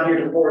going to come down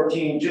here to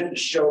 14 just to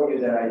show you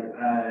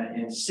that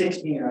in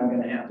 16 I'm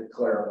going to have to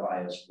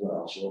clarify as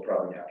well. So we'll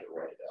probably have to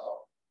write it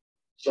out.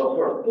 So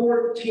for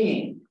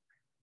 14,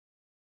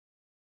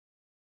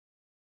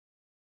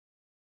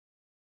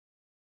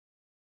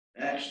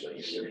 actually,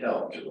 it would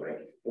help to write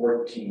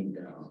 14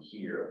 down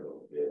here a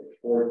little bit.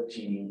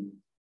 14,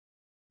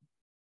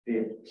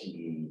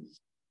 15,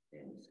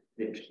 and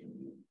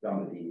 16.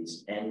 Some of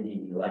these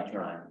ending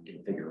electron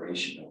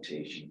configuration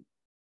notation.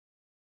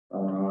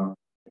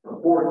 For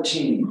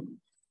 14.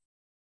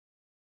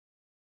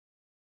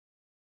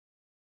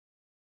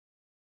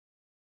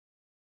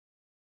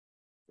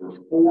 For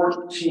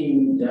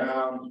 14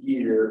 down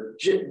here,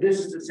 this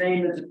is the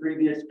same as the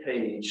previous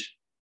page,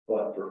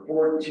 but for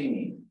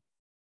 14,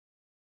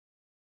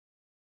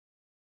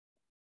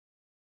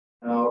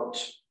 out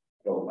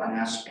the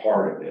last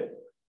part of it,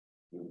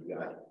 we've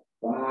got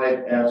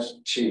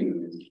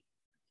 5s2,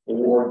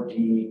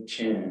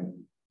 4d10,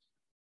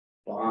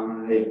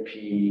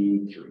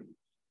 5p3.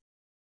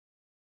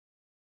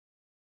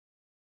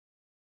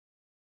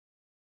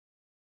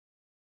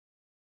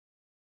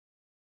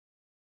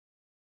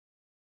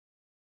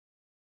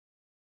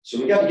 So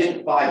we got to get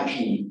to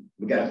 5p.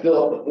 We got to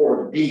fill up the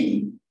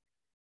 4d.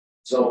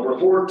 So for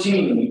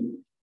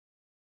 14,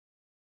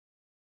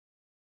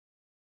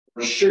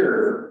 for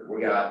sure,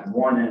 we got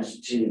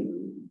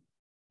 1s2,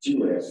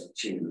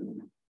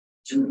 2s2,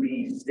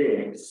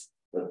 2p6.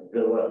 Let's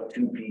fill up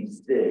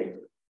 2p6.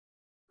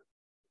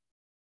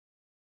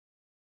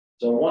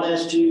 So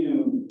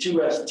 1s2,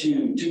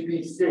 2s2,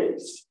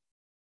 2p6,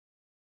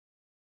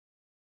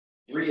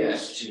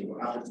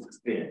 3s2, opposite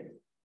spin.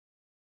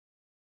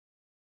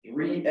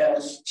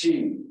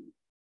 3s2,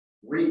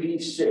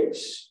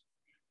 3p6.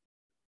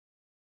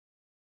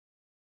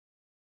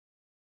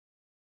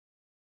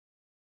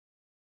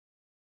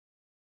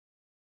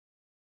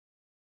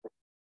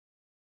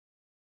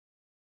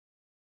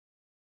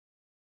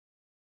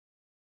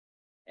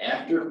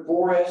 After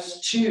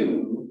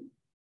 4s2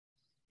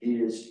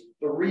 is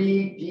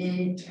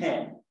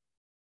 3d10.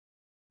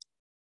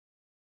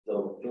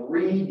 So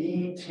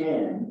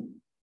 3d10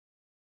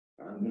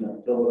 I'm going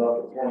to fill it up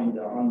according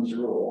to Hund's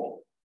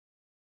rule.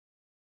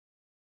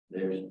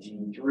 There's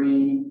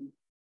D3,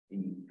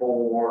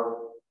 D4,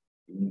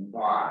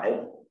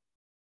 D5,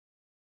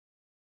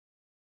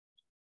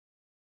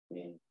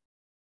 and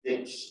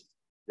 6,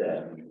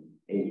 7,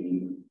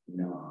 8,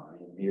 9.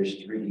 Here's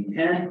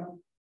 3D10.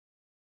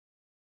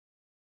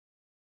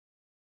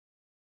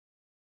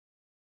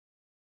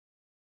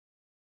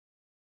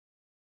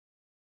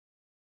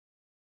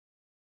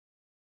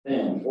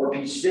 Then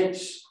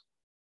 4P6.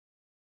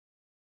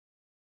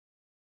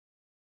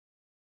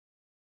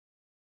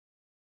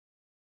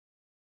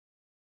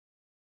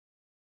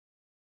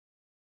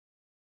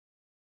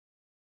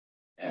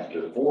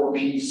 After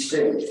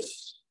 4P6,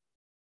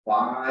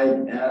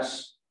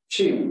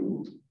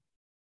 5S2.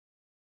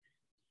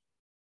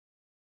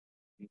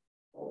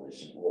 All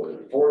this in order.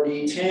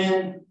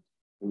 4D10.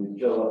 We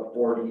fill up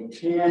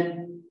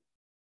 4D10.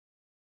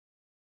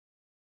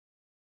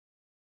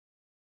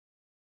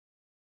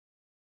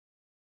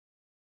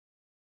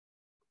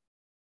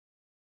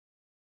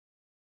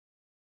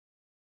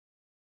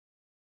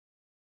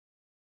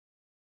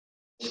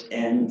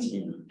 Ends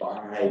in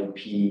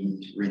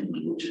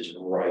 5P3, which is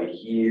right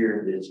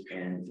here. This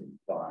ends in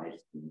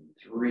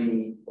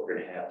 5P3. We're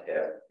going to have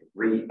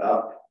 3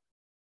 up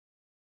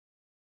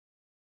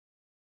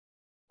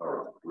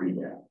or 3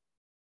 down.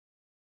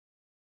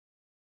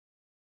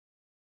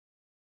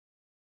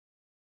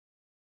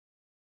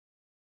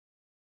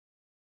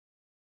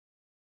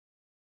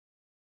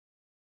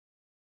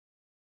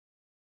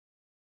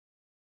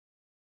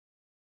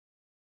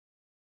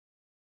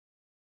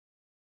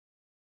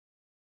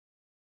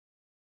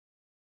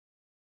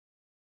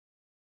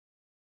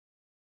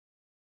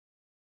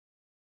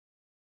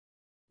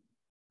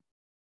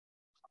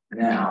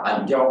 Now,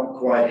 I don't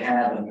quite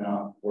have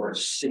enough for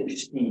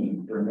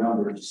 16. For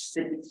number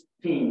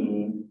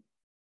 16,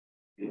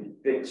 you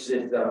fix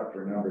this up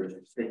for number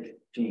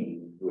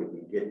 16, so we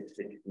can get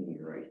 16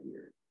 right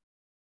here.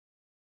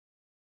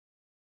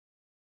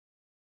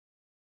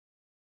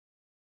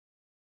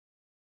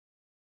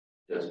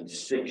 Doesn't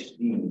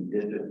 16,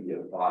 this would be a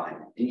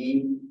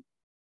 5D.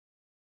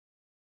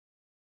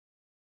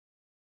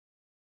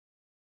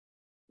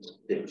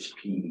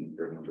 6P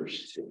for number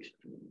 16.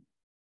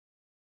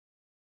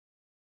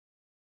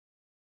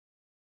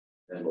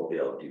 Then we'll be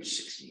able to do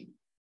 16.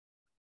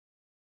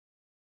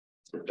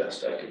 It's the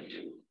best I could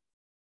do.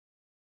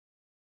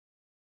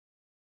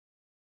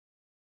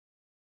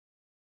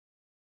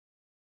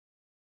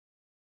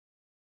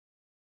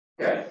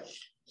 Okay,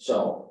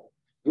 so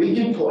we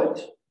can put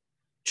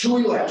 2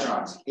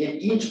 electrons in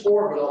each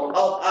orbital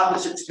of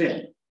opposite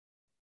spin.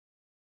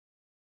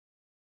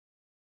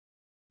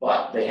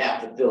 But they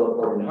have to fill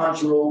according to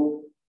Hund's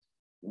rule.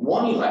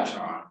 1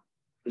 electron,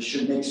 this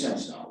should make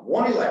sense now.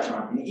 1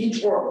 electron in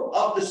each orbital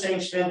of the same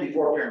spin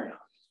before pairing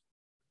up.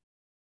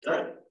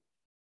 Right.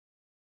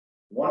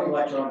 1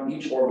 electron in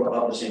each orbital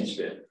of the same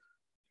spin.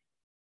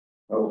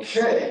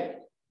 Okay,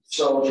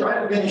 so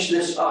try to finish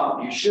this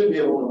up. You should be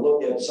able to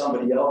look at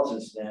somebody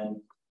else's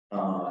then,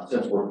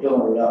 since we're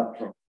filling it up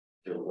from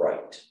the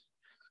right.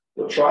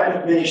 So try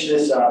to finish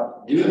this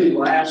up. Do the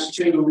last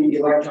 2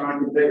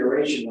 electron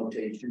configuration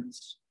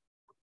notations.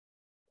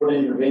 Put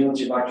in your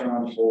valence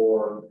electrons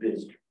for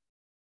this.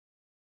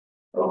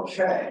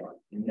 Okay,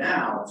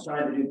 now it's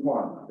time to do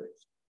quantum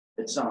numbers.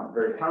 It sounds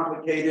very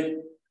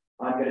complicated.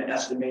 I'm going to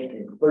estimate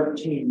in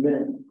 13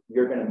 minutes,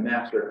 you're going to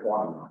master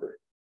quantum numbers.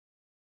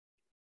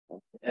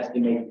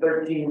 Estimate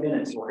 13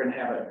 minutes, we're going to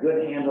have a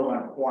good handle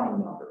on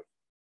quantum numbers.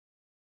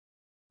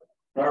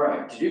 All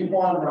right, to do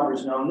quantum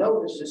numbers, now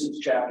notice this is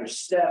chapter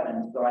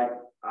 7, so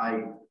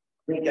I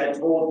think I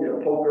told you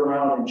to poke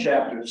around in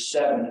chapter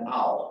 7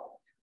 out.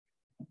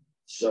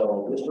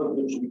 So this will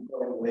get you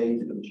quite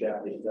ways from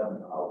chapter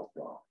 7 out.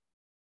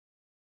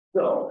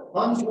 So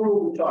Hund's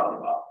rule we talked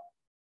about.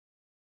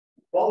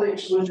 Pauli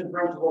exclusion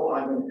principle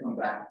I'm going to come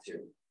back to.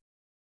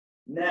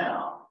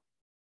 Now,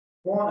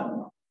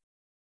 quantum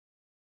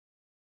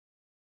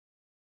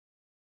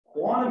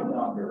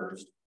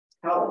numbers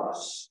tell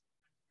us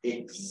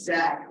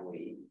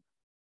exactly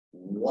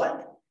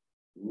what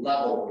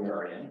level we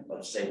are in.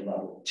 Let's say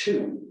level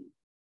 2.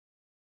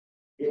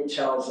 It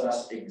tells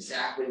us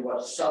exactly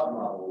what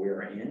sublevel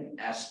we're in,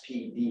 S,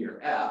 P, D, or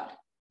F.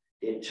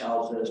 It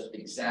tells us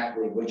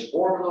exactly which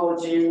orbital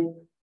it's in,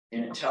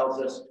 and it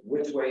tells us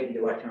which way the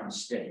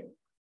electron's spinning.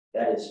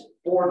 That is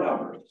 4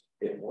 numbers.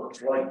 It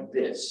works like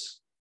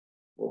this.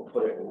 We'll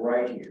put it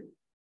right here.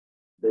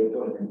 They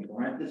put it in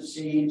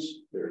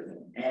parentheses. There's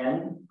an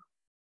N.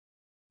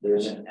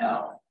 There's an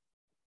L.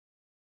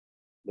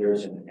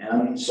 There's an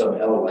M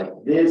sub L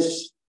like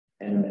this,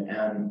 and an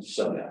M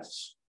sub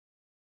S.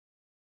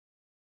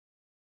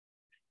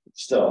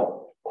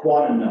 So,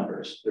 quantum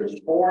numbers. There's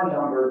 4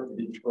 numbers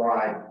to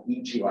describe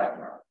each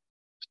electron.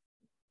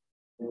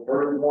 The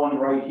first one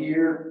right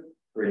here,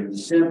 pretty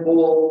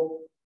simple.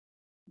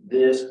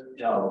 This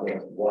tells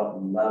us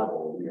what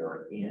level we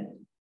are in.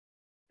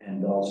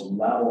 And those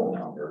level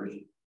numbers,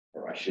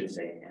 or I should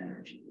say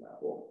energy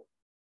level,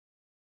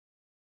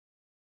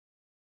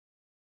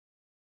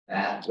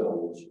 That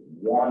goes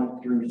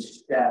 1 through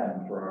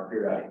 7 for our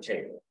periodic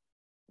table.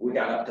 We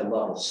got up to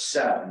level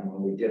 7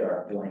 when we did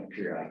our blank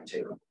periodic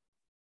table.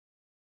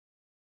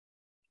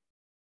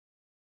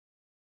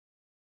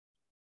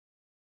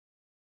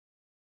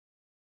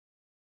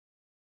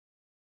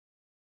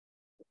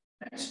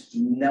 Next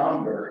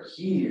number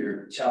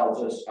here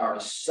tells us our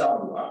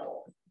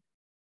sublevel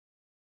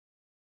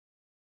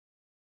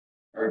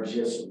are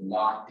just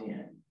locked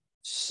in.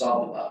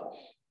 Sublevel.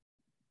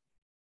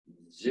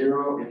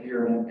 0 if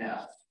you're in an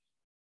F.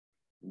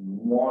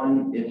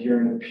 1 if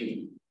you're in a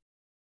P.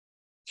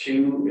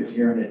 2 if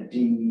you're in a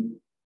D.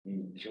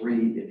 And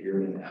 3 if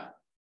you're in an F.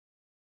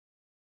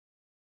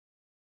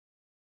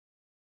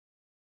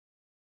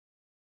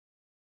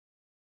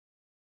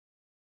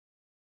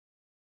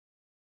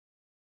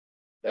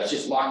 That's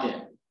just locked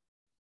in.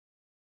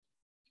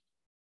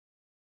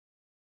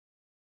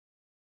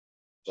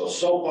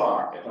 So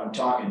far, if I'm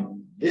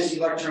talking this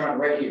electron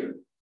right here,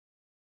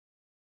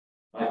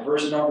 my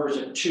first number is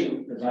a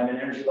 2 because I'm in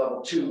energy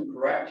level 2,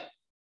 correct?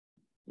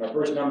 My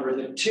first number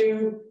is a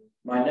 2.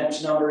 My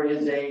next number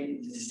is a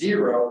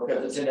 0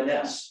 because it's in an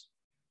S.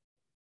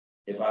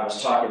 If I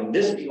was talking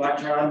this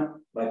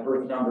electron, my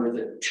first number is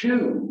a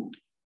 2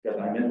 because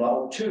I'm in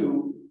level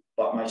 2,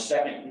 but my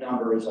second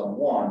number is a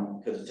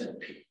 1 because it's in a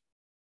P.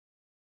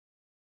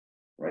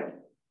 Right?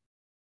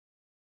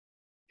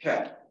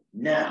 Okay,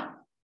 now,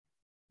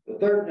 the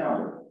third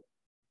number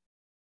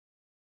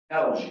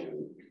tells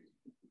you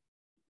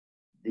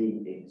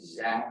the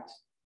exact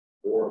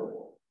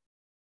orbital.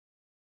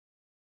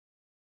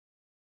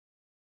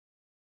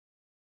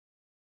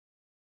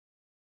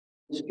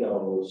 This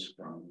goes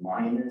from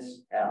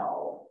minus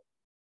L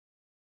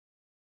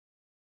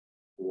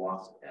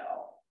plus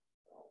L.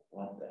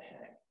 What the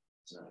heck?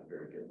 It's not a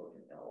very good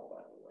looking L,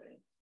 by the way.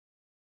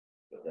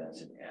 But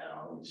that's an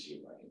L. Let me see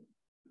if I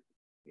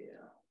can,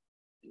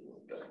 do a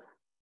little better.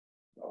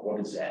 Now, what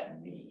does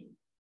that mean?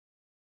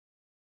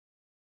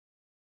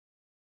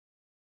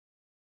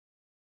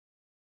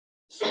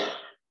 So,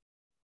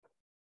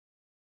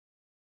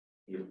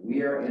 if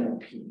we are in a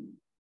P,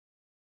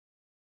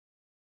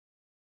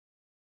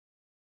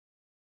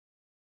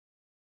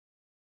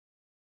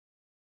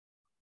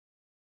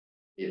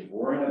 if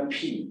we're in a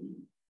P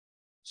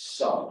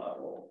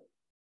sublevel,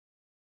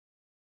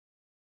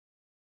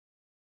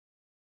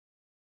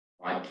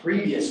 my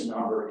previous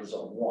number is a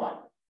 1,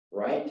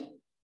 right?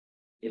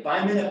 If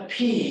I'm in a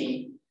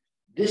P,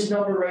 this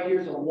number right here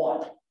is a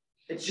 1.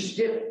 It's just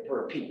given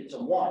for a P, it's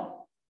a 1.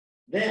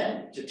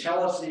 Then, to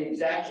tell us the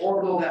exact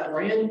orbital that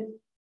we're in,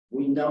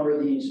 we number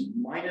these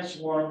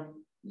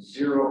 -1,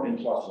 0, and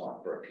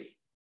 +1 for a P.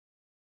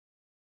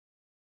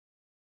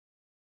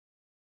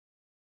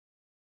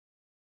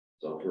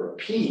 So for a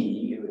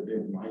P, it would be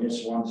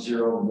 -1,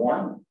 0, and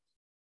 1.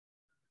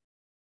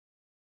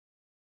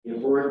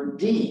 If we're a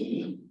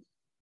D,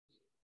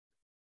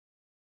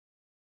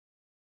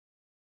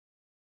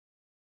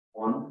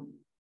 1,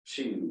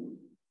 2,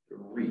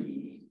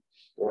 3,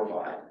 4,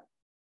 5.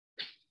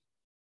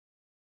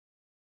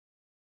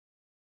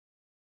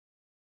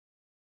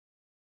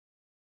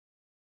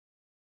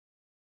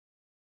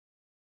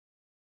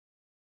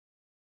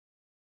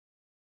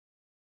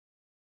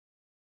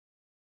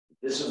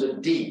 This is a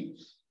D.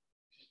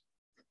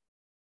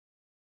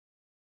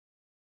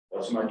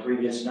 What's my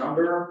previous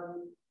number?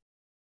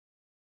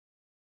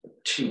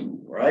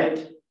 2,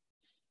 right?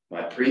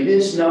 My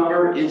previous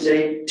number is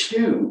a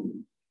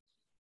 2.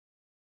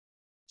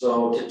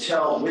 So to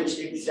tell which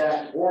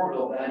exact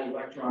orbital that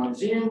electron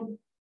is in,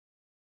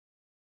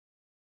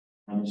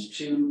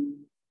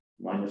 -2,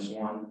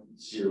 -1,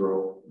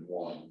 0,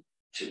 1,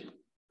 2.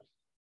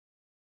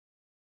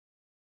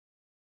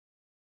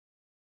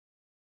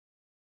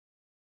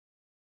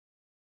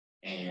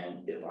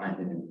 And if I'm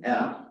in an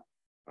F,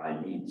 I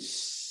need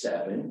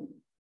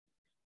 7.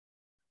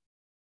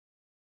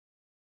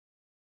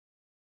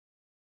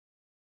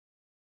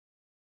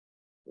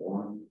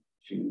 One,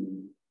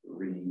 2,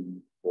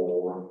 3,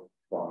 4,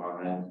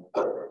 5,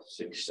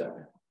 6,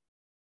 7.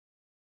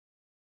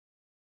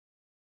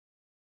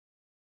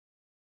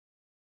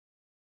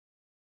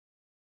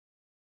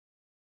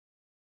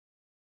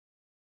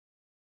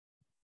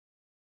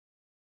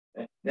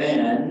 And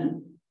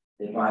then,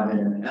 if I'm in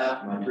an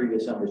F, my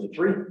previous number is a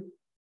 3,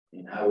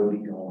 and I would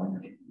be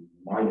going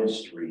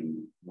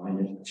 -3,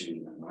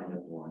 -2,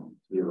 -1,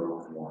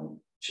 0,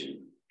 1,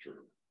 2,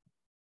 3.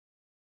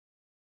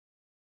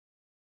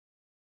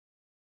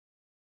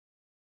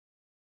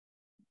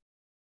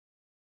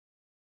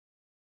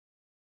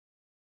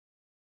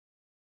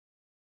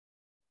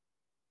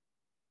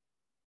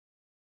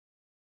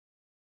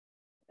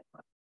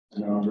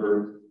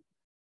 Number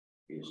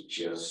is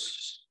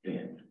just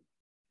spin.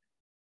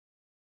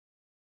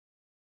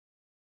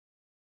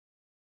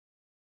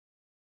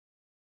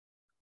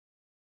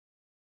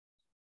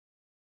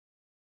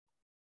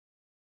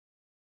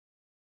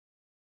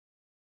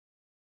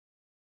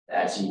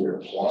 That's either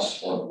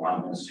plus or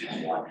minus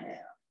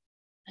 1/2.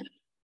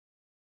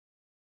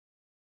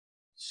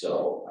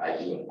 So I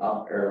do an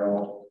up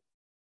arrow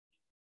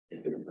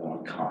if it's going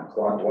going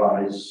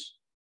counterclockwise.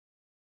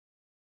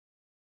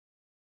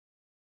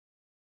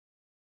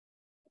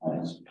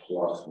 Minus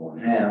plus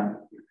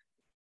 1/2.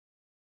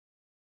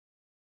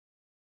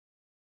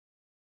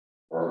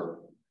 Or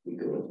we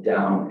go with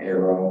down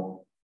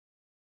arrow.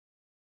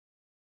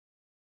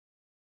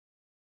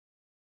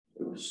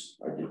 Oops,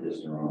 I did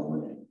this the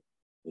wrong way.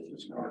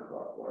 This is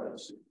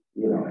counterclockwise.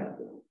 You don't have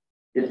to.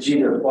 It's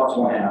either plus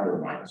 1/2 or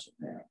minus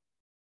 1/2.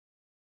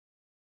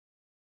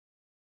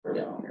 Or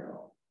down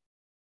arrow.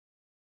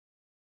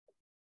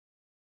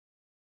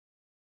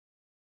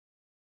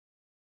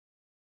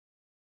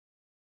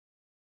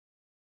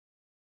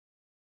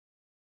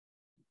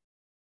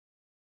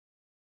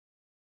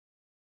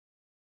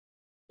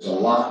 There's a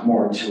lot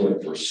more to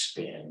it for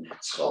spin.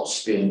 It's called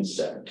spin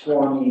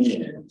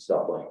 720 and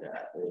stuff like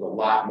that. There's a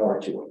lot more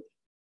to it.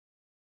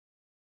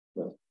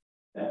 But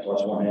that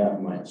plus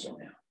 1/2 minus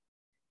 1/2.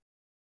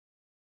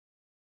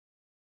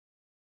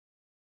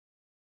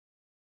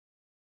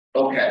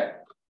 Okay,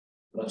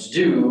 let's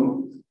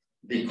do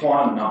the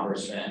quantum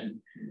numbers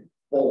then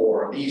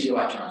for these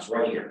electrons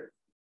right here.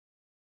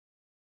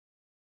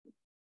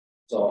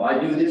 So if I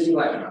do this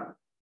electron,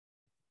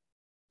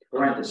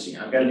 parenthesis,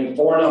 I'm going to do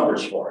 4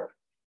 numbers for it.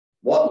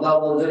 What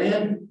level is it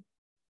in?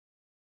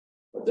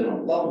 It's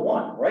in level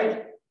 1,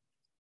 right?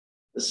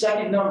 The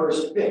second number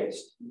is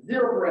fixed.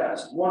 0 for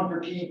S, 1 for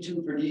P,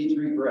 2 for D,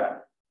 3 for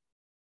F.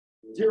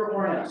 0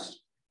 for S.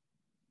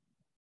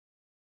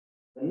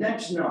 The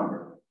next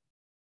number,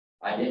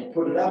 I didn't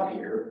put it up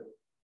here,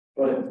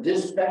 but if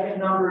this second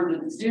number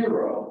is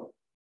 0,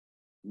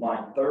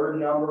 my third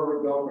number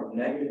would go from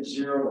 -0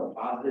 to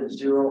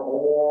 +0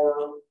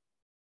 or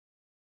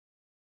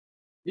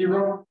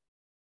 0.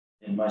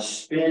 And my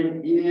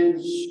spin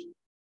is,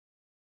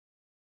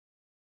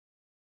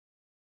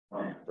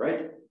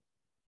 right?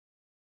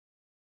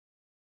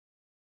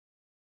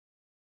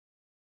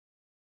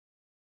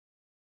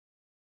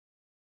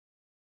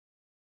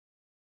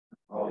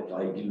 Oh, if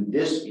I do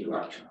this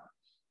electron,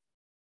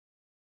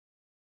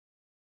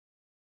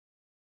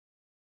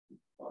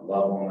 what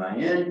level am I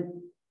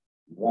in?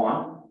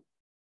 1.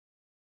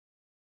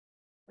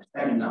 My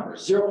second number,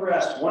 0 for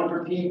S, 1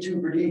 for P, 2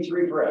 for D,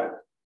 3 for F.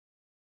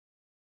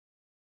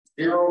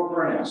 0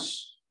 for an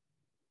S.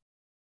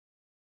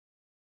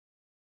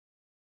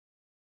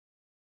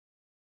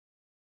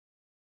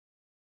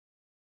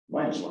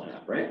 Minus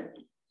 1/2, right?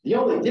 The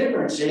only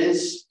difference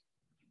is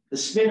the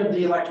spin of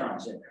the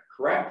electrons in there,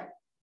 correct?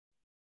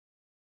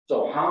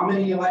 So how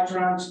many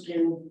electrons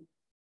can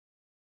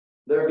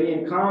there be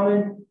in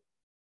common?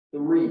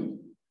 3.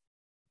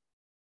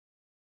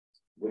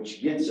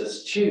 Which gets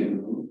us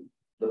to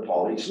the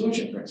Pauli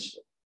exclusion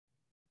principle,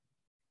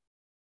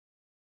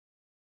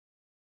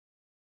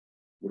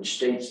 which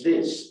states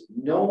this: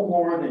 no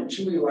more than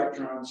 2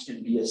 electrons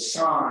can be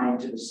assigned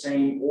to the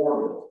same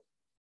orbital.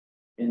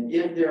 And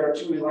if there are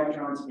 2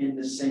 electrons in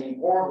the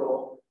same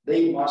orbital,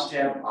 they must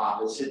have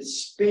opposite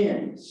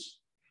spins.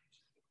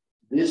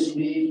 This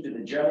leads to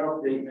the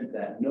general statement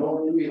that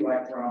no 2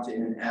 electrons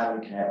in an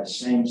atom can have the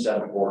same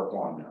set of 4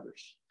 quantum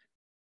numbers.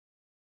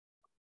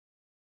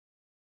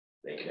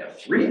 They could have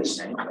 3 the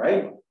same,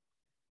 right?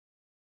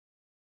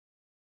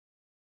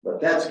 But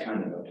that's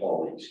kind of the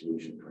Pauli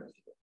exclusion principle.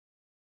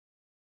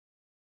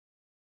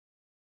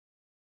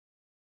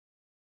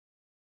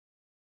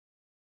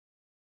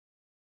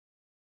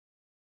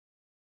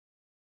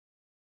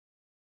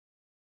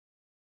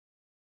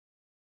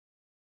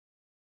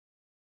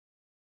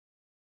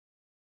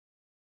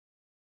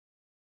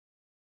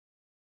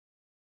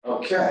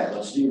 Okay,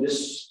 let's do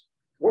this.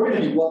 We're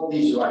going to do both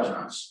these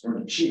electrons. We're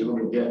going to cheat a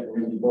little bit. We're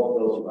going to do both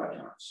those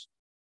electrons.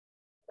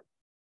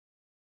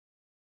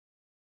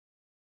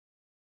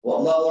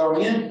 What level are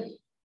we in?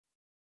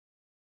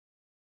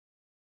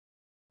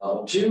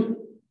 Level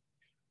 2.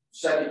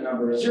 Second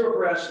number is 0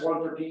 for S,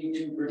 1 for P,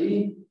 2 for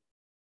D.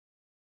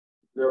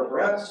 0 for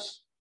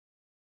S.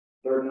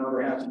 Third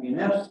number has to be an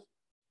F.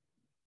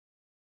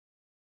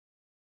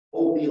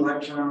 Both the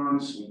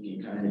electrons, we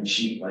can kind of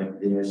cheat like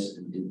this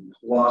and do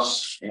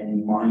plus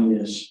and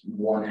minus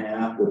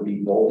 1/2 would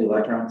be both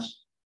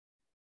electrons.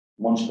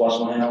 One's plus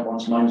 1/2,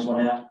 one's minus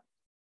 1/2.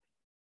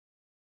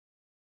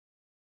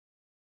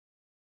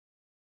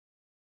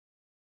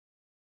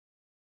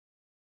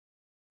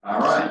 All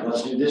right,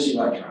 let's do this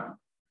electron.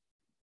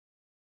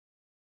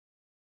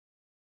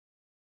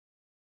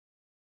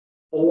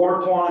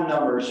 4 quantum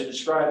numbers to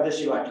describe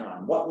this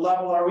electron. What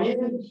level are we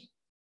in?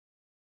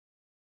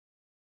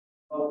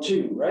 Level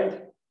 2,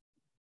 right?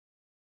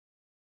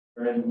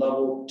 We're in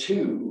level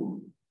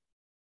 2.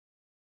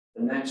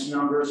 The next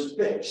number is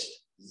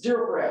fixed.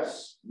 0 for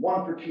S,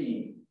 1 for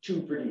P,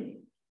 2 for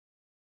D.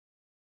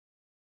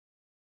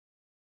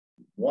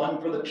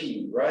 1 for the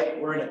P, right?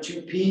 We're in a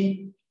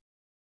 2P.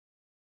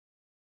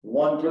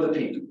 1 for the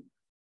P.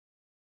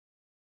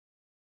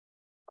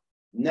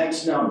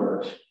 Next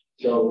number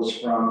goes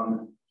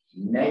from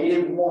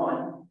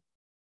 -1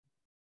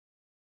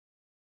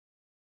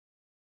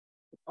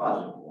 to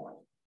 +1.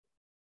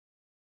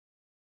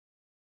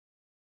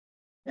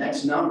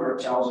 Next number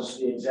tells us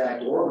the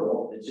exact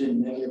orbital. It's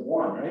in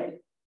 -1,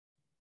 right?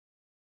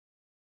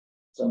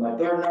 So my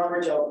third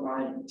number tells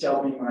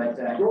me my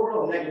exact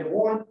orbital,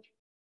 -1.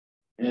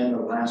 And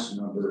the last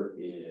number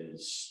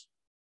is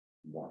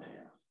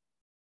 1/2.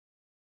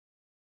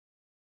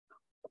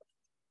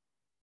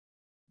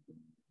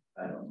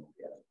 I don't know if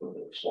you have to put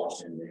the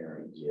plus in there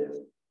and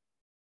give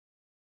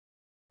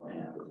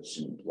 1/2 with a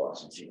assumed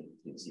plus and see if you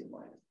can see it.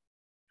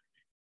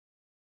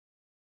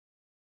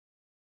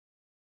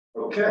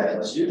 Okay,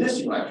 let's do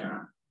this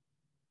electron.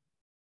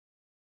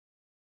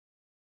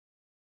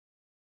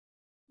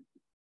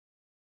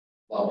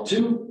 Level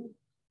 2.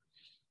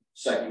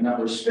 Second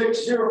number is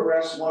fixed, 0 for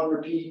S, 1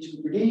 for P,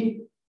 2 for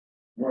D.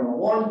 1 and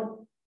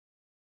 1.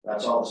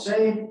 That's all the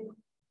same.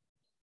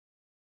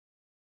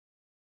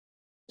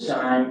 This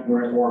time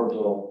we're in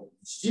orbital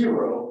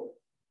 0.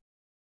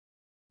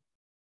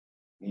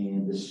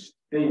 And the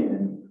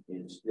spin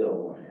is still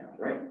 1/2,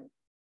 right?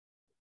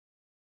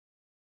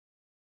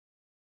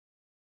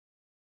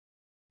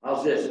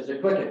 How's this? Is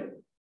it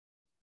clicking?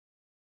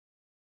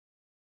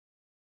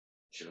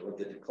 Should have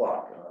looked at the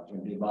clock. It's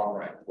going to be about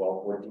right.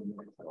 12, 14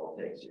 minutes. It all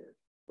takes here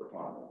for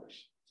quantum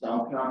numbers.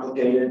 Sounds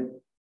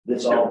complicated.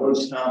 This all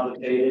looks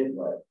complicated,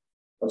 but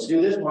let's do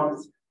this one.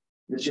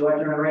 This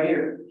electron right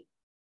here.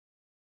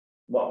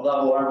 What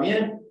level are we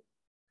in?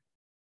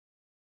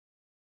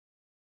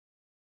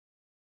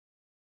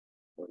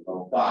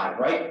 Level 5,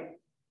 right?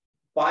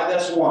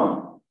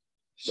 5s1.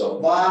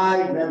 So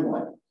 5, then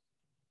what?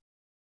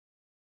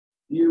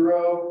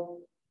 0,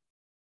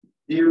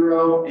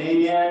 0,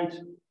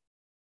 and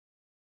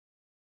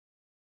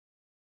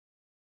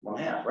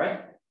 1/2,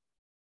 right?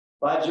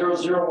 5, 0,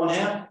 0,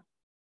 1/2.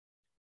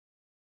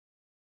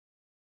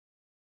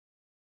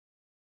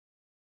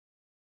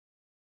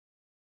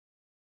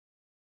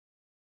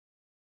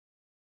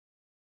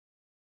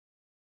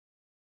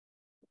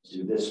 Let's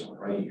do this one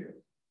right here.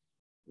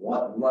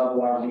 What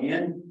level are we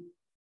in?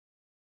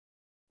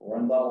 We're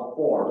in level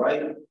 4,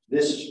 right?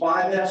 This is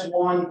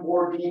 5s1,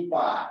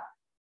 4d5.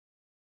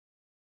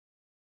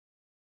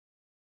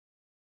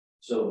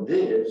 So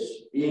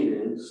this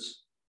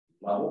is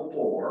level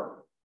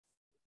 4.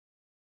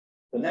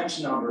 The next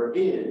number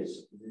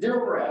is 0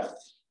 for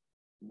S,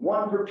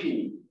 1 for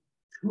P,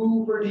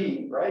 2 for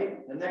D,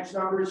 right? The next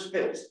number is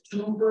fixed,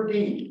 2 for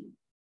D.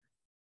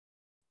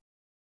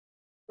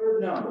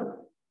 Third number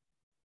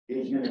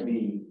is going to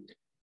be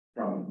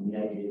from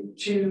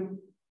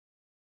 -2,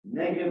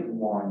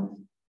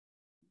 -1,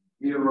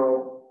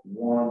 0,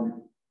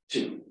 1,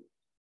 2.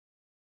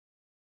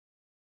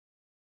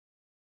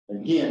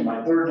 Again,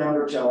 my third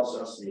number tells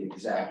us the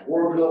exact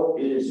orbital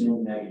is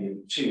in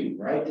 -2,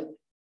 right?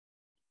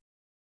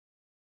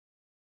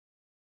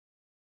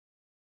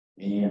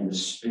 And the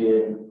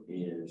spin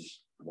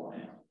is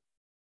 1/2.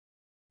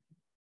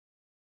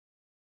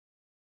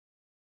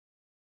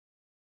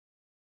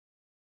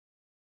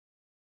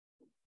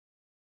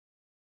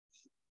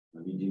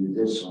 Let me do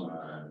this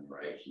one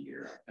right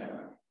here.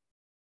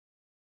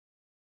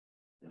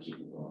 Keep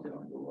it going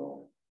down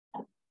below.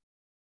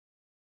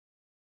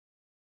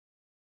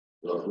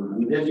 So if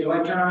we do this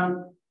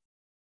electron,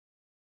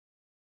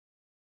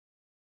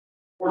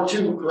 or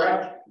 2,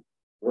 correct?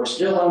 We're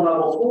still on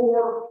level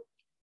 4.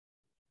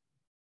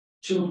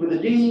 2 for the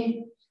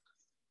D.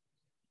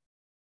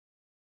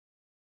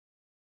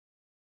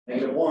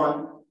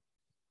 -1.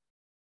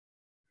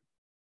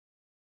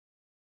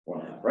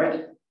 1/2,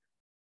 right?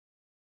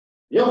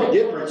 The only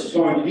difference is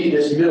going to be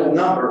this middle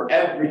number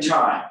every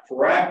time,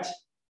 correct?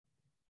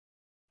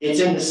 It's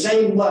in the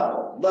same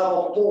level,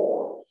 level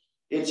 4.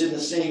 It's in the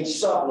same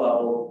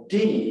sublevel,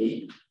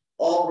 D.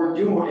 All we're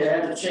doing, it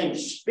has the same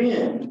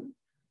spin.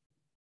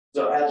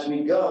 So as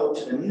we go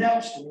to the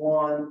next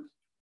one,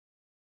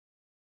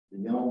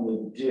 the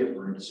only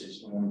difference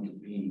is going to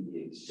be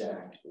the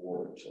exact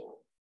orbital.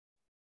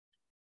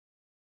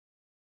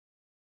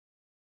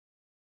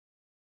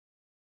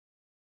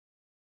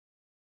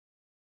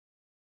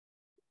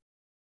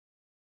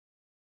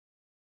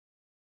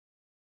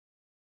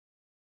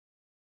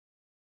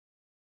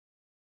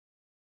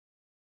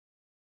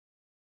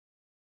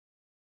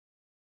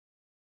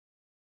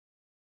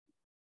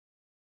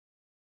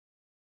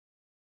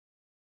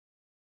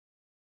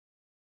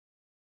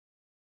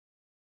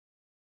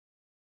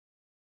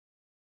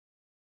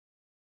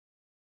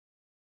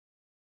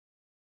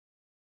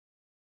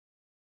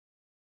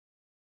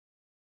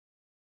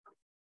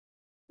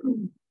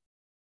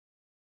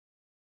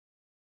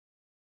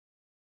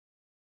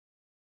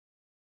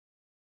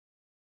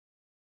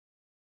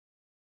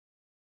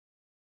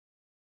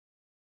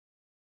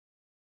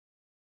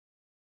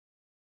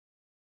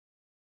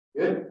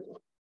 Good.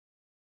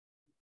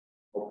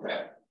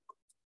 Okay.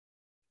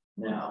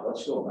 Now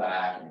let's go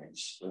back and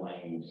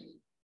explain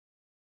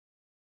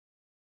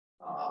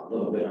a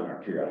little bit on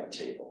our periodic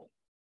table.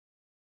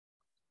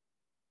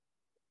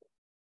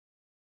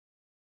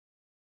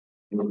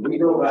 When we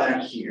go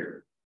back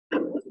here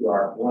to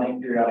our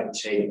blank periodic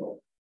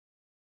table,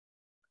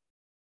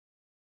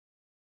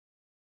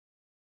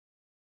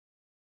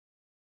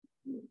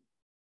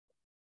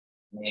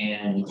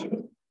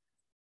 and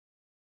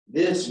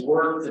this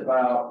works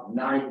about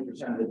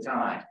 90% of the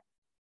time.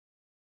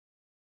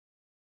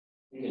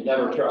 You can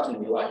never trust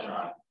an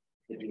electron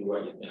to do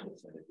what you think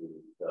it's going to do.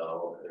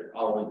 So there's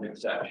always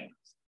exceptions.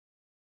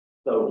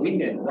 So we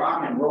can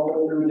rock and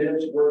roll through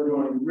this. We're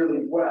doing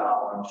really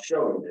well. I'll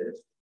show you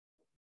this.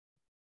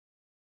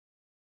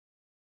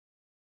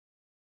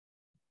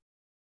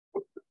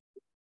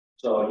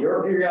 So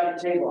your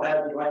periodic table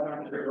has the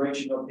electron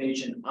configuration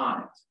notation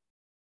on it.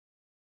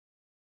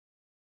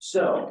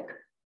 So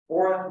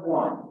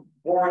 4s1,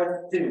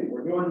 4s2,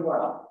 we're doing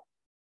well.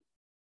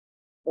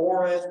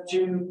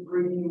 4s2,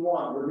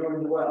 3d1, we're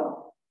doing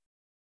well.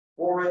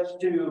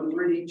 4s2,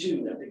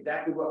 3d2, that's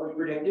exactly what we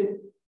predicted.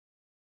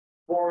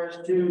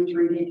 4s2,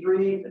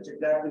 3d3, that's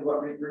exactly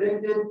what we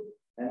predicted.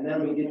 And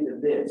then we get to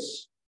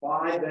this,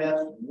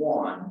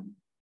 5s1,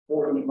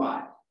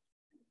 4d5.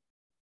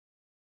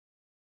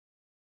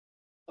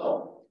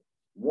 So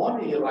one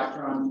of the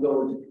electrons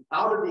goes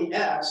out of the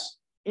S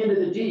into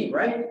the D,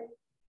 right?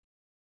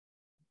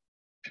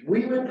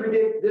 We would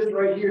predict this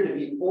right here to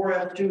be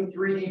 4s2,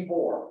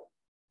 3d4.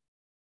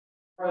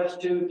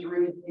 4s2,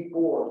 3d4 is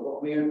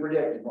what we would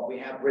predict and what we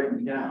have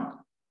written down.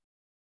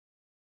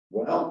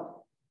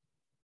 Well,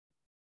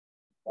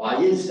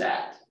 why is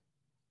that?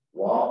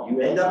 Well,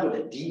 you end up with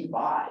a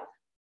D5.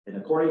 And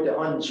according to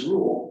Hund's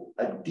rule,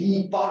 a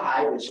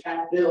D5 is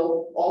half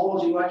filled, all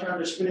those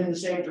electrons are spinning in the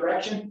same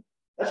direction.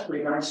 That's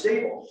pretty darn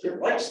stable. It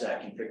likes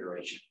that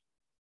configuration.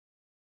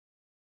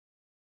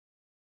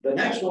 The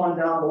next one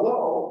down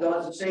below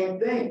does the same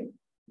thing.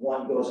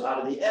 One goes out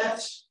of the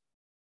S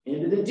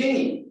into the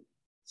D.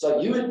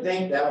 So you would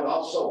think that would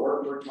also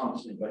work for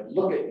tungsten, but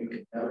look at, you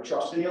can never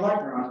trust the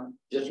electron.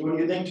 Just when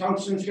you think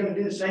tungsten's going to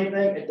do the same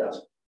thing, it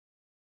doesn't.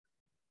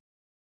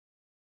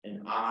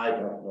 And I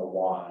don't know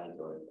why,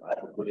 but I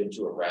could put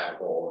into a rabbit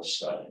hole of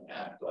studying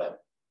that, but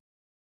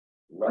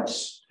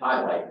let's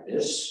highlight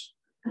this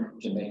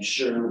to make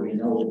sure we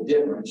know the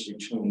difference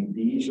between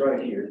these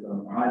right here. So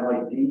I'm going to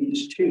highlight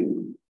these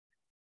two.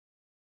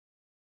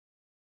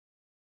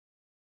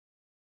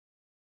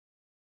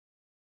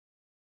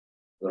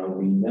 So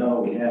we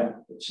know we have,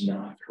 it's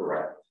not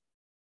correct.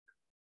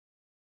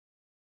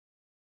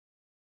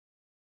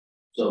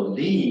 So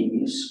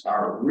these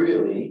are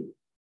really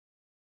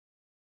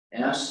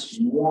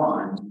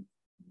S1,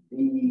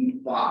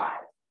 D5.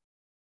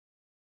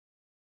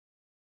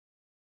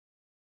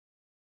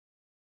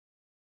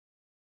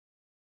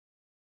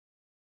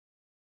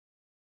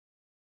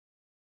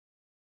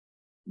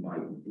 My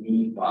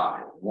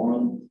D5,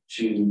 1,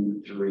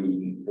 2,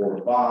 3,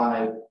 4,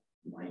 5.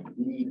 My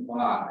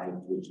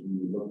D5 which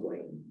look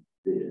like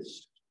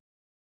this.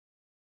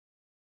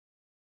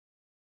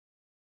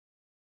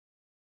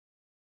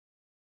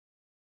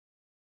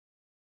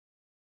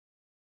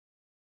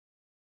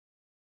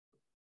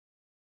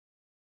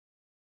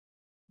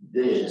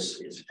 This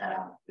is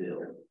half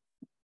filled.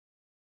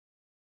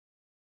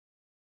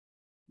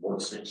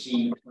 What's the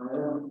key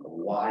term?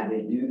 Why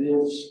they do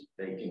this?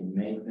 They can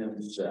make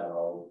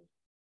themselves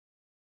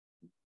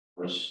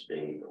more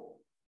stable.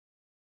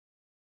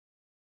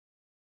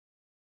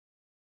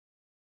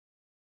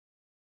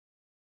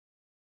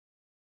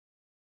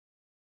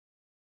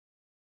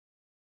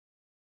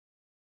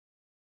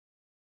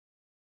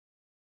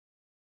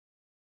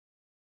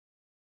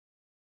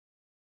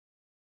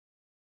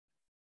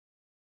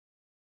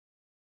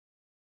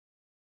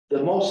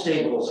 The most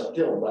stable is a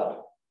filled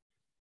level.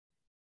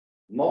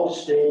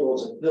 Most stable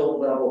is a filled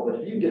level,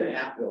 but if you get a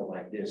half filled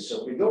like this,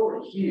 so if we go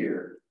over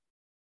here,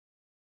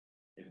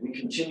 if we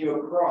continue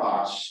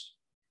across,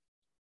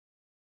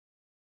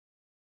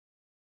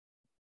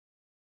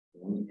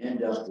 we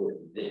end up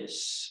with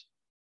this.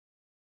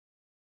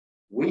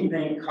 We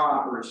think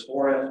copper is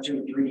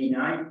 4s2,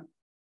 3d9,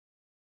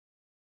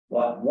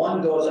 but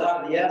one goes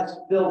out of the S,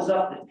 fills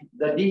up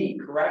the D,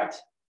 correct?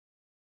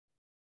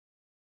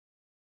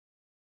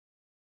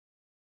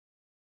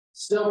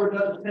 Silver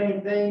does the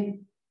same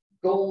thing.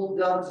 Gold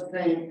does the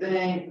same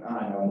thing.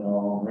 I don't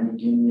know.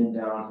 Ranking it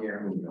down here.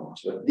 Who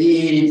knows? But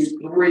these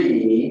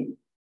three,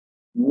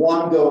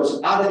 one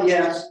goes out of the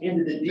S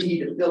into the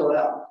D to fill it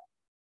up.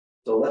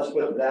 So let's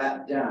put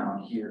that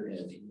down here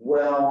as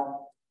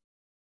well.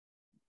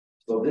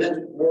 So this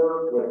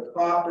works with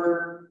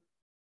copper,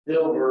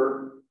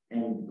 silver,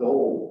 and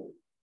gold.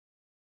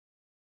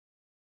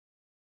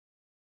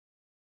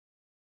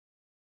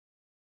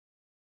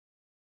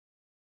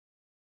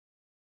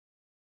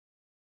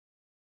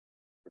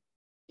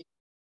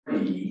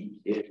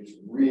 It's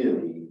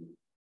really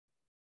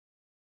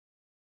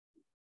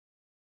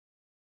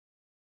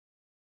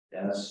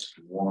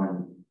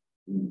S1,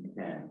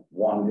 D10.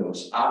 One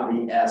goes out of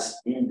the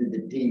S into the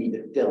D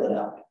to fill it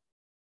up.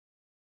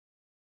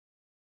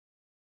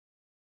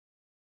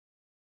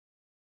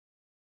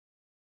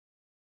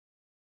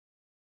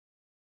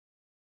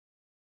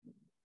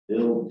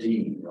 Fill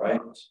D,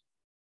 right?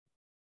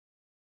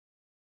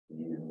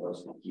 And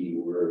what's the key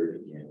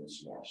word again?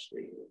 It's more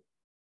stable.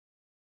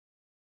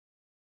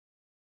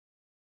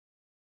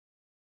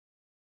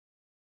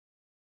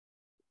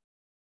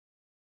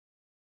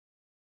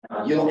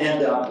 You'll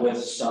end up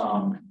with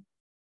some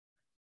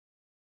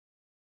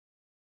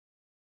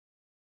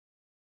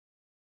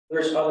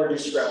There's other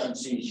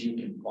discrepancies you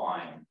can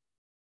find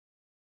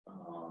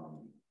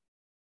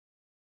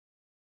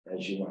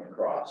as you went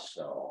across.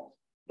 So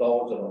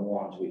those are the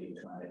ones we can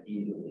kind of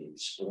easily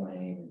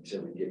explain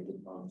until we get to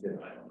unfit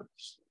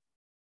items.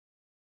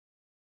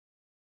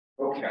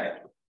 Okay,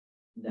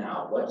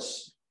 now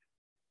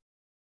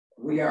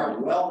we are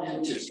well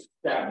into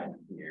 7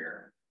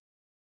 here.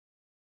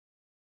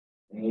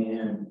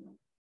 And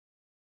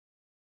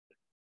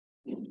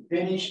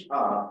finish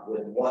up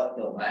with what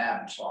the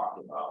lab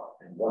talked about.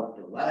 And what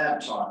the lab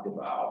talked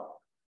about,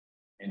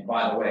 and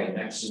by the way,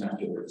 next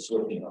semester we're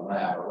switching the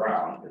lab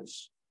around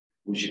because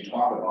we should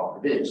talk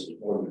about this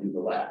before we do the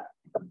lab.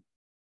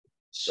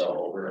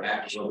 So we're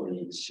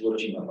actually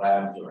switching the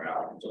labs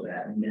around so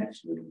that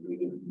next week we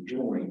will be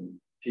doing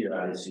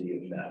periodicity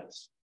of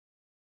metals.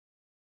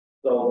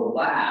 So the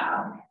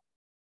lab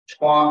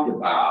talked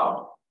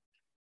about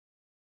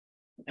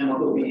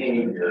chemical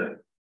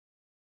behavior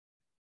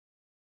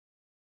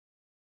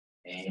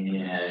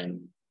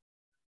and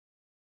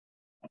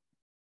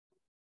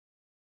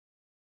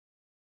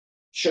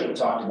should have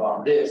talked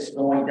about this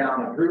going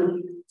down the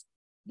group,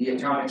 the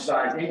atomic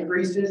size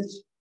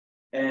increases,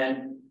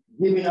 and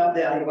giving up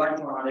that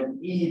electron is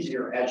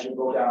easier as you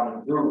go down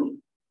the group.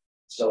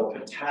 So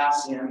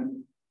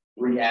potassium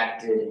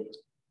reacted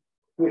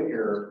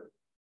quicker,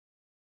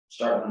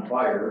 starting on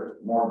fire,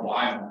 more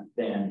violent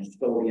than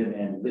sodium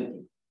and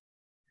lithium.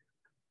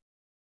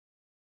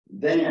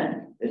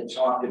 Then it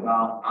talked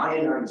about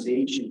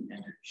ionization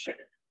energy.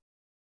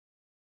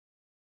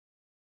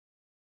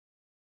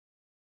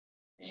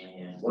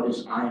 And what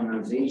is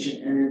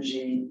ionization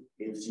energy?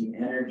 It's the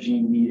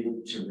energy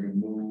needed to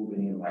remove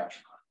an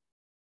electron.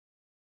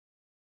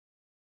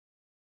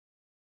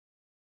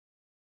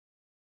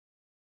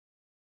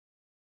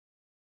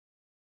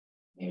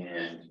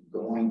 And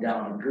going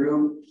down a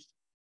group,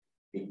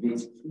 it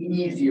gets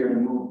easier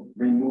to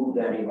remove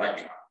that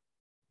electron.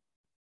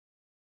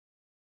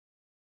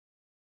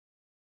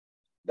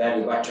 That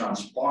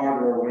electron's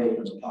farther away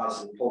from the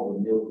positive polar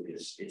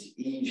nucleus. It's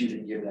easier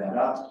to give that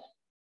up.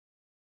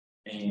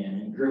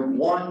 And in group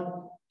 1,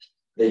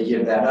 they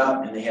give that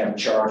up and they have a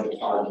charge of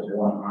positive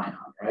 1 ion,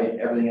 right?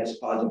 Everything has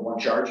positive 1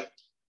 charge.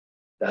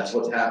 That's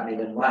what's happening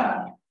in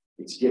lab.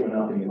 It's giving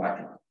up an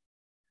electron.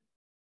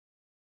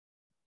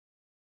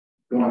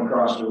 Going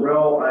across the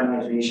row,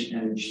 ionization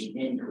energy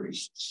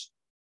increases.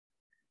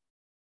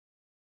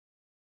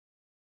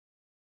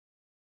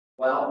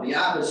 Well, the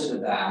opposite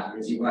of that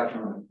is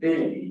electron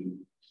affinity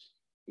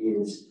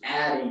is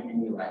adding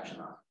an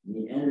electron,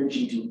 the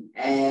energy to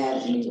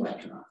add an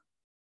electron.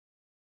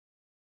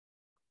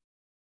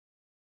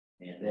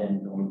 And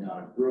then going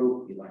down a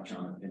group,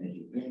 electron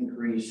affinity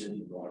increases,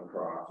 and going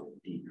across,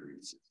 it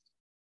decreases.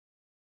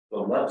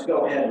 So let's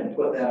go ahead and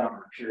put that on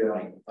our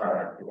periodic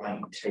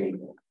blank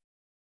table.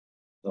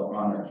 So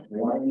on our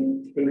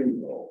blank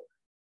table,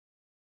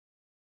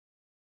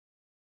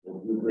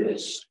 we'll do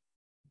this.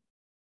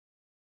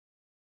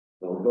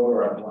 So we'll go to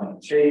our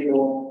blank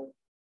table,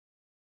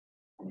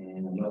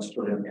 and let's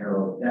put an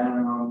arrow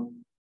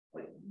down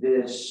like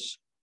this.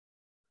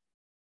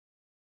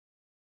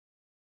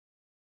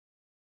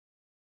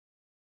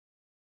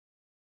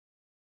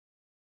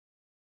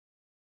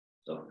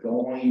 So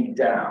going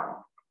down,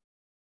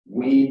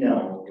 we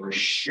know for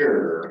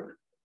sure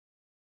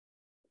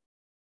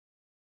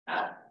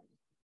that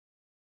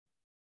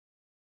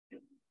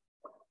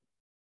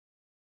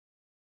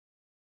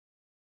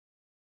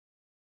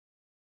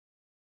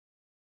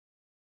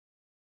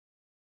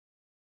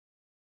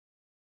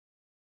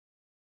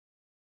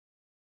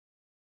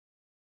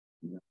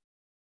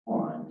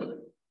on the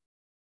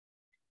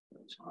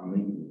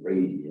atomic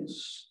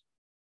radius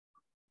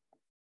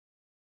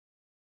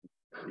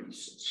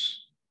increases.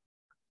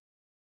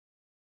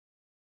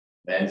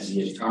 As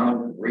the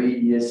atomic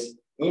radius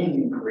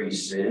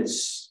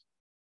increases,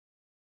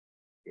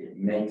 it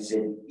makes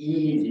it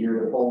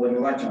easier to pull an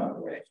electron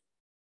away.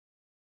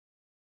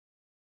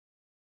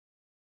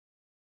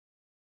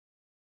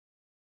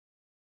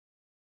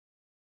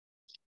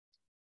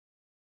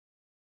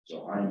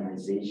 So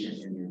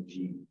ionization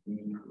energy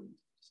increases.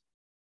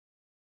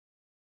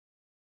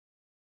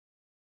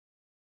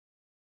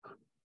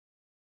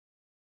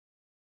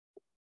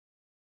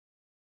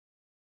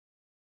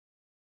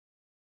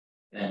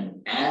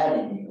 Then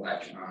adding the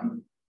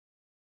electron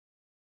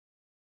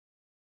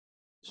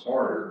is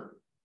harder.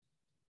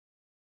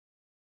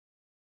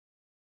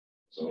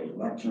 So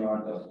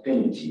electron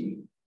affinity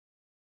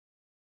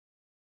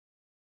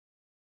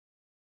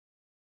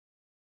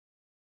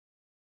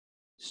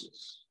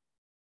is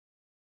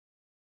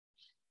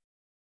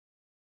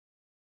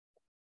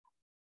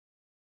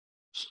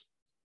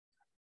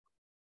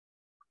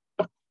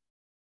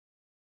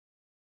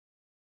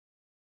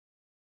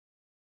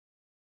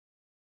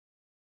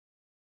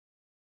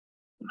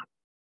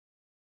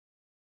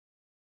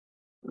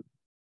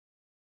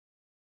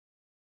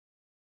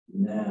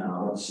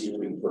now, let's see if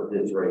we can put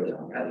this right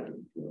down.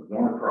 We're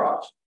going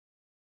across.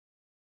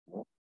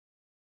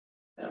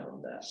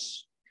 And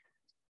this.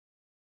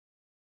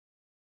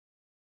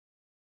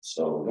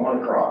 So we're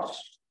going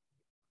across.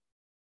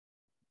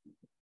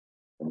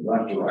 From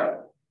left to right.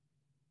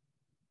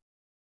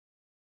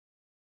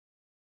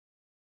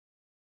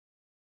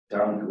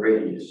 Down the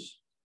radius.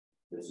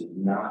 This is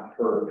not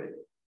perfect.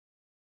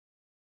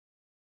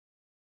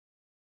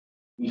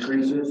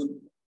 Decreases.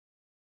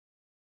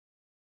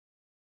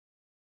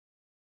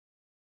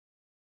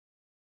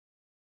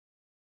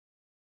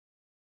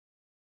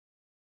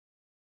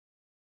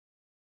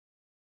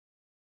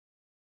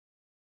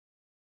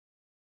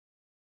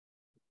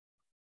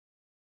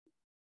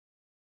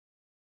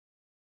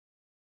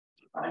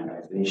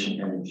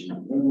 Ionization energy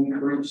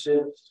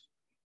increases.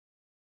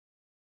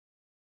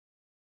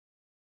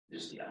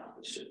 Just the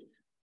opposite.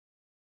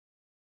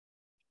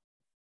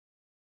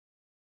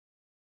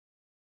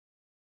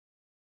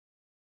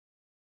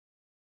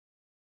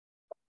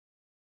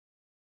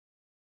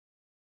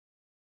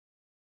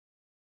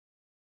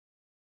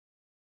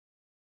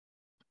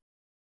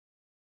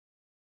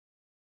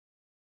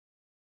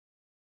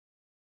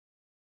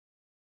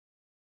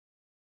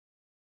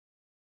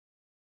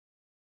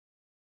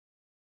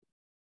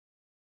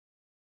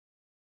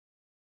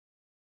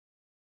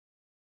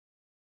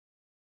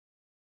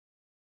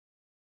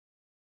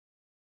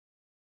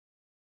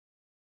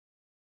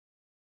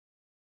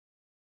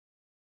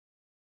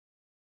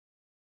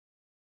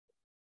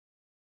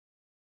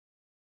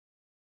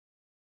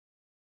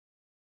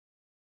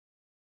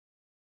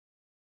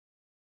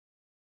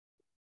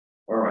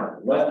 All right,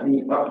 let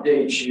me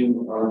update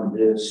you on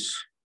this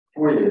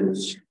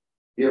quiz.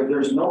 If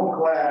there's no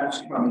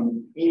class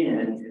coming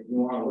in, if you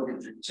want to look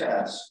at your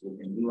test, we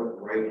can do it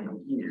right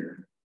in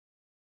here.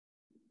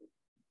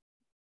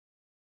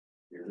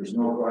 If there's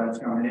no class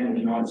coming in,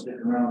 you want to stick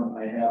around,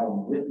 I have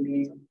them with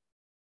me.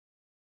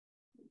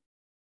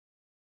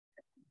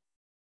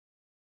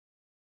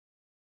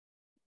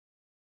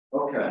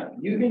 Okay,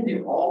 you can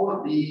do all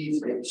of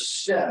these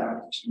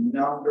except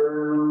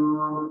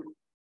number.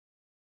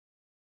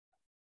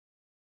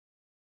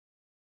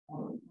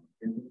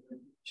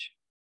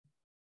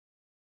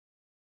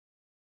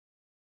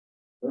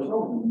 There's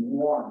only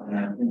one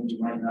that I think you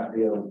might not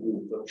be able to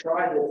do. So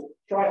try this,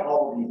 try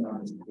all of these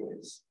on this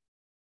quiz.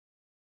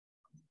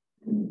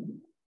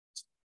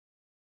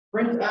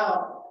 Print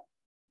out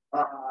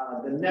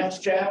the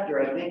next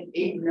chapter. I think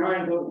 8 and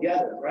 9 go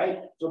together, right?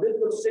 So this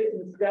was 6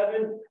 and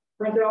 7.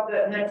 Print out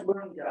that next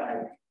learning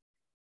guide.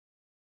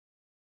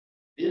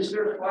 Is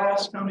there a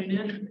class coming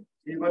in?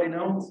 Anybody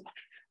know?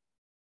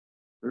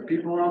 There are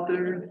people out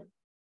there?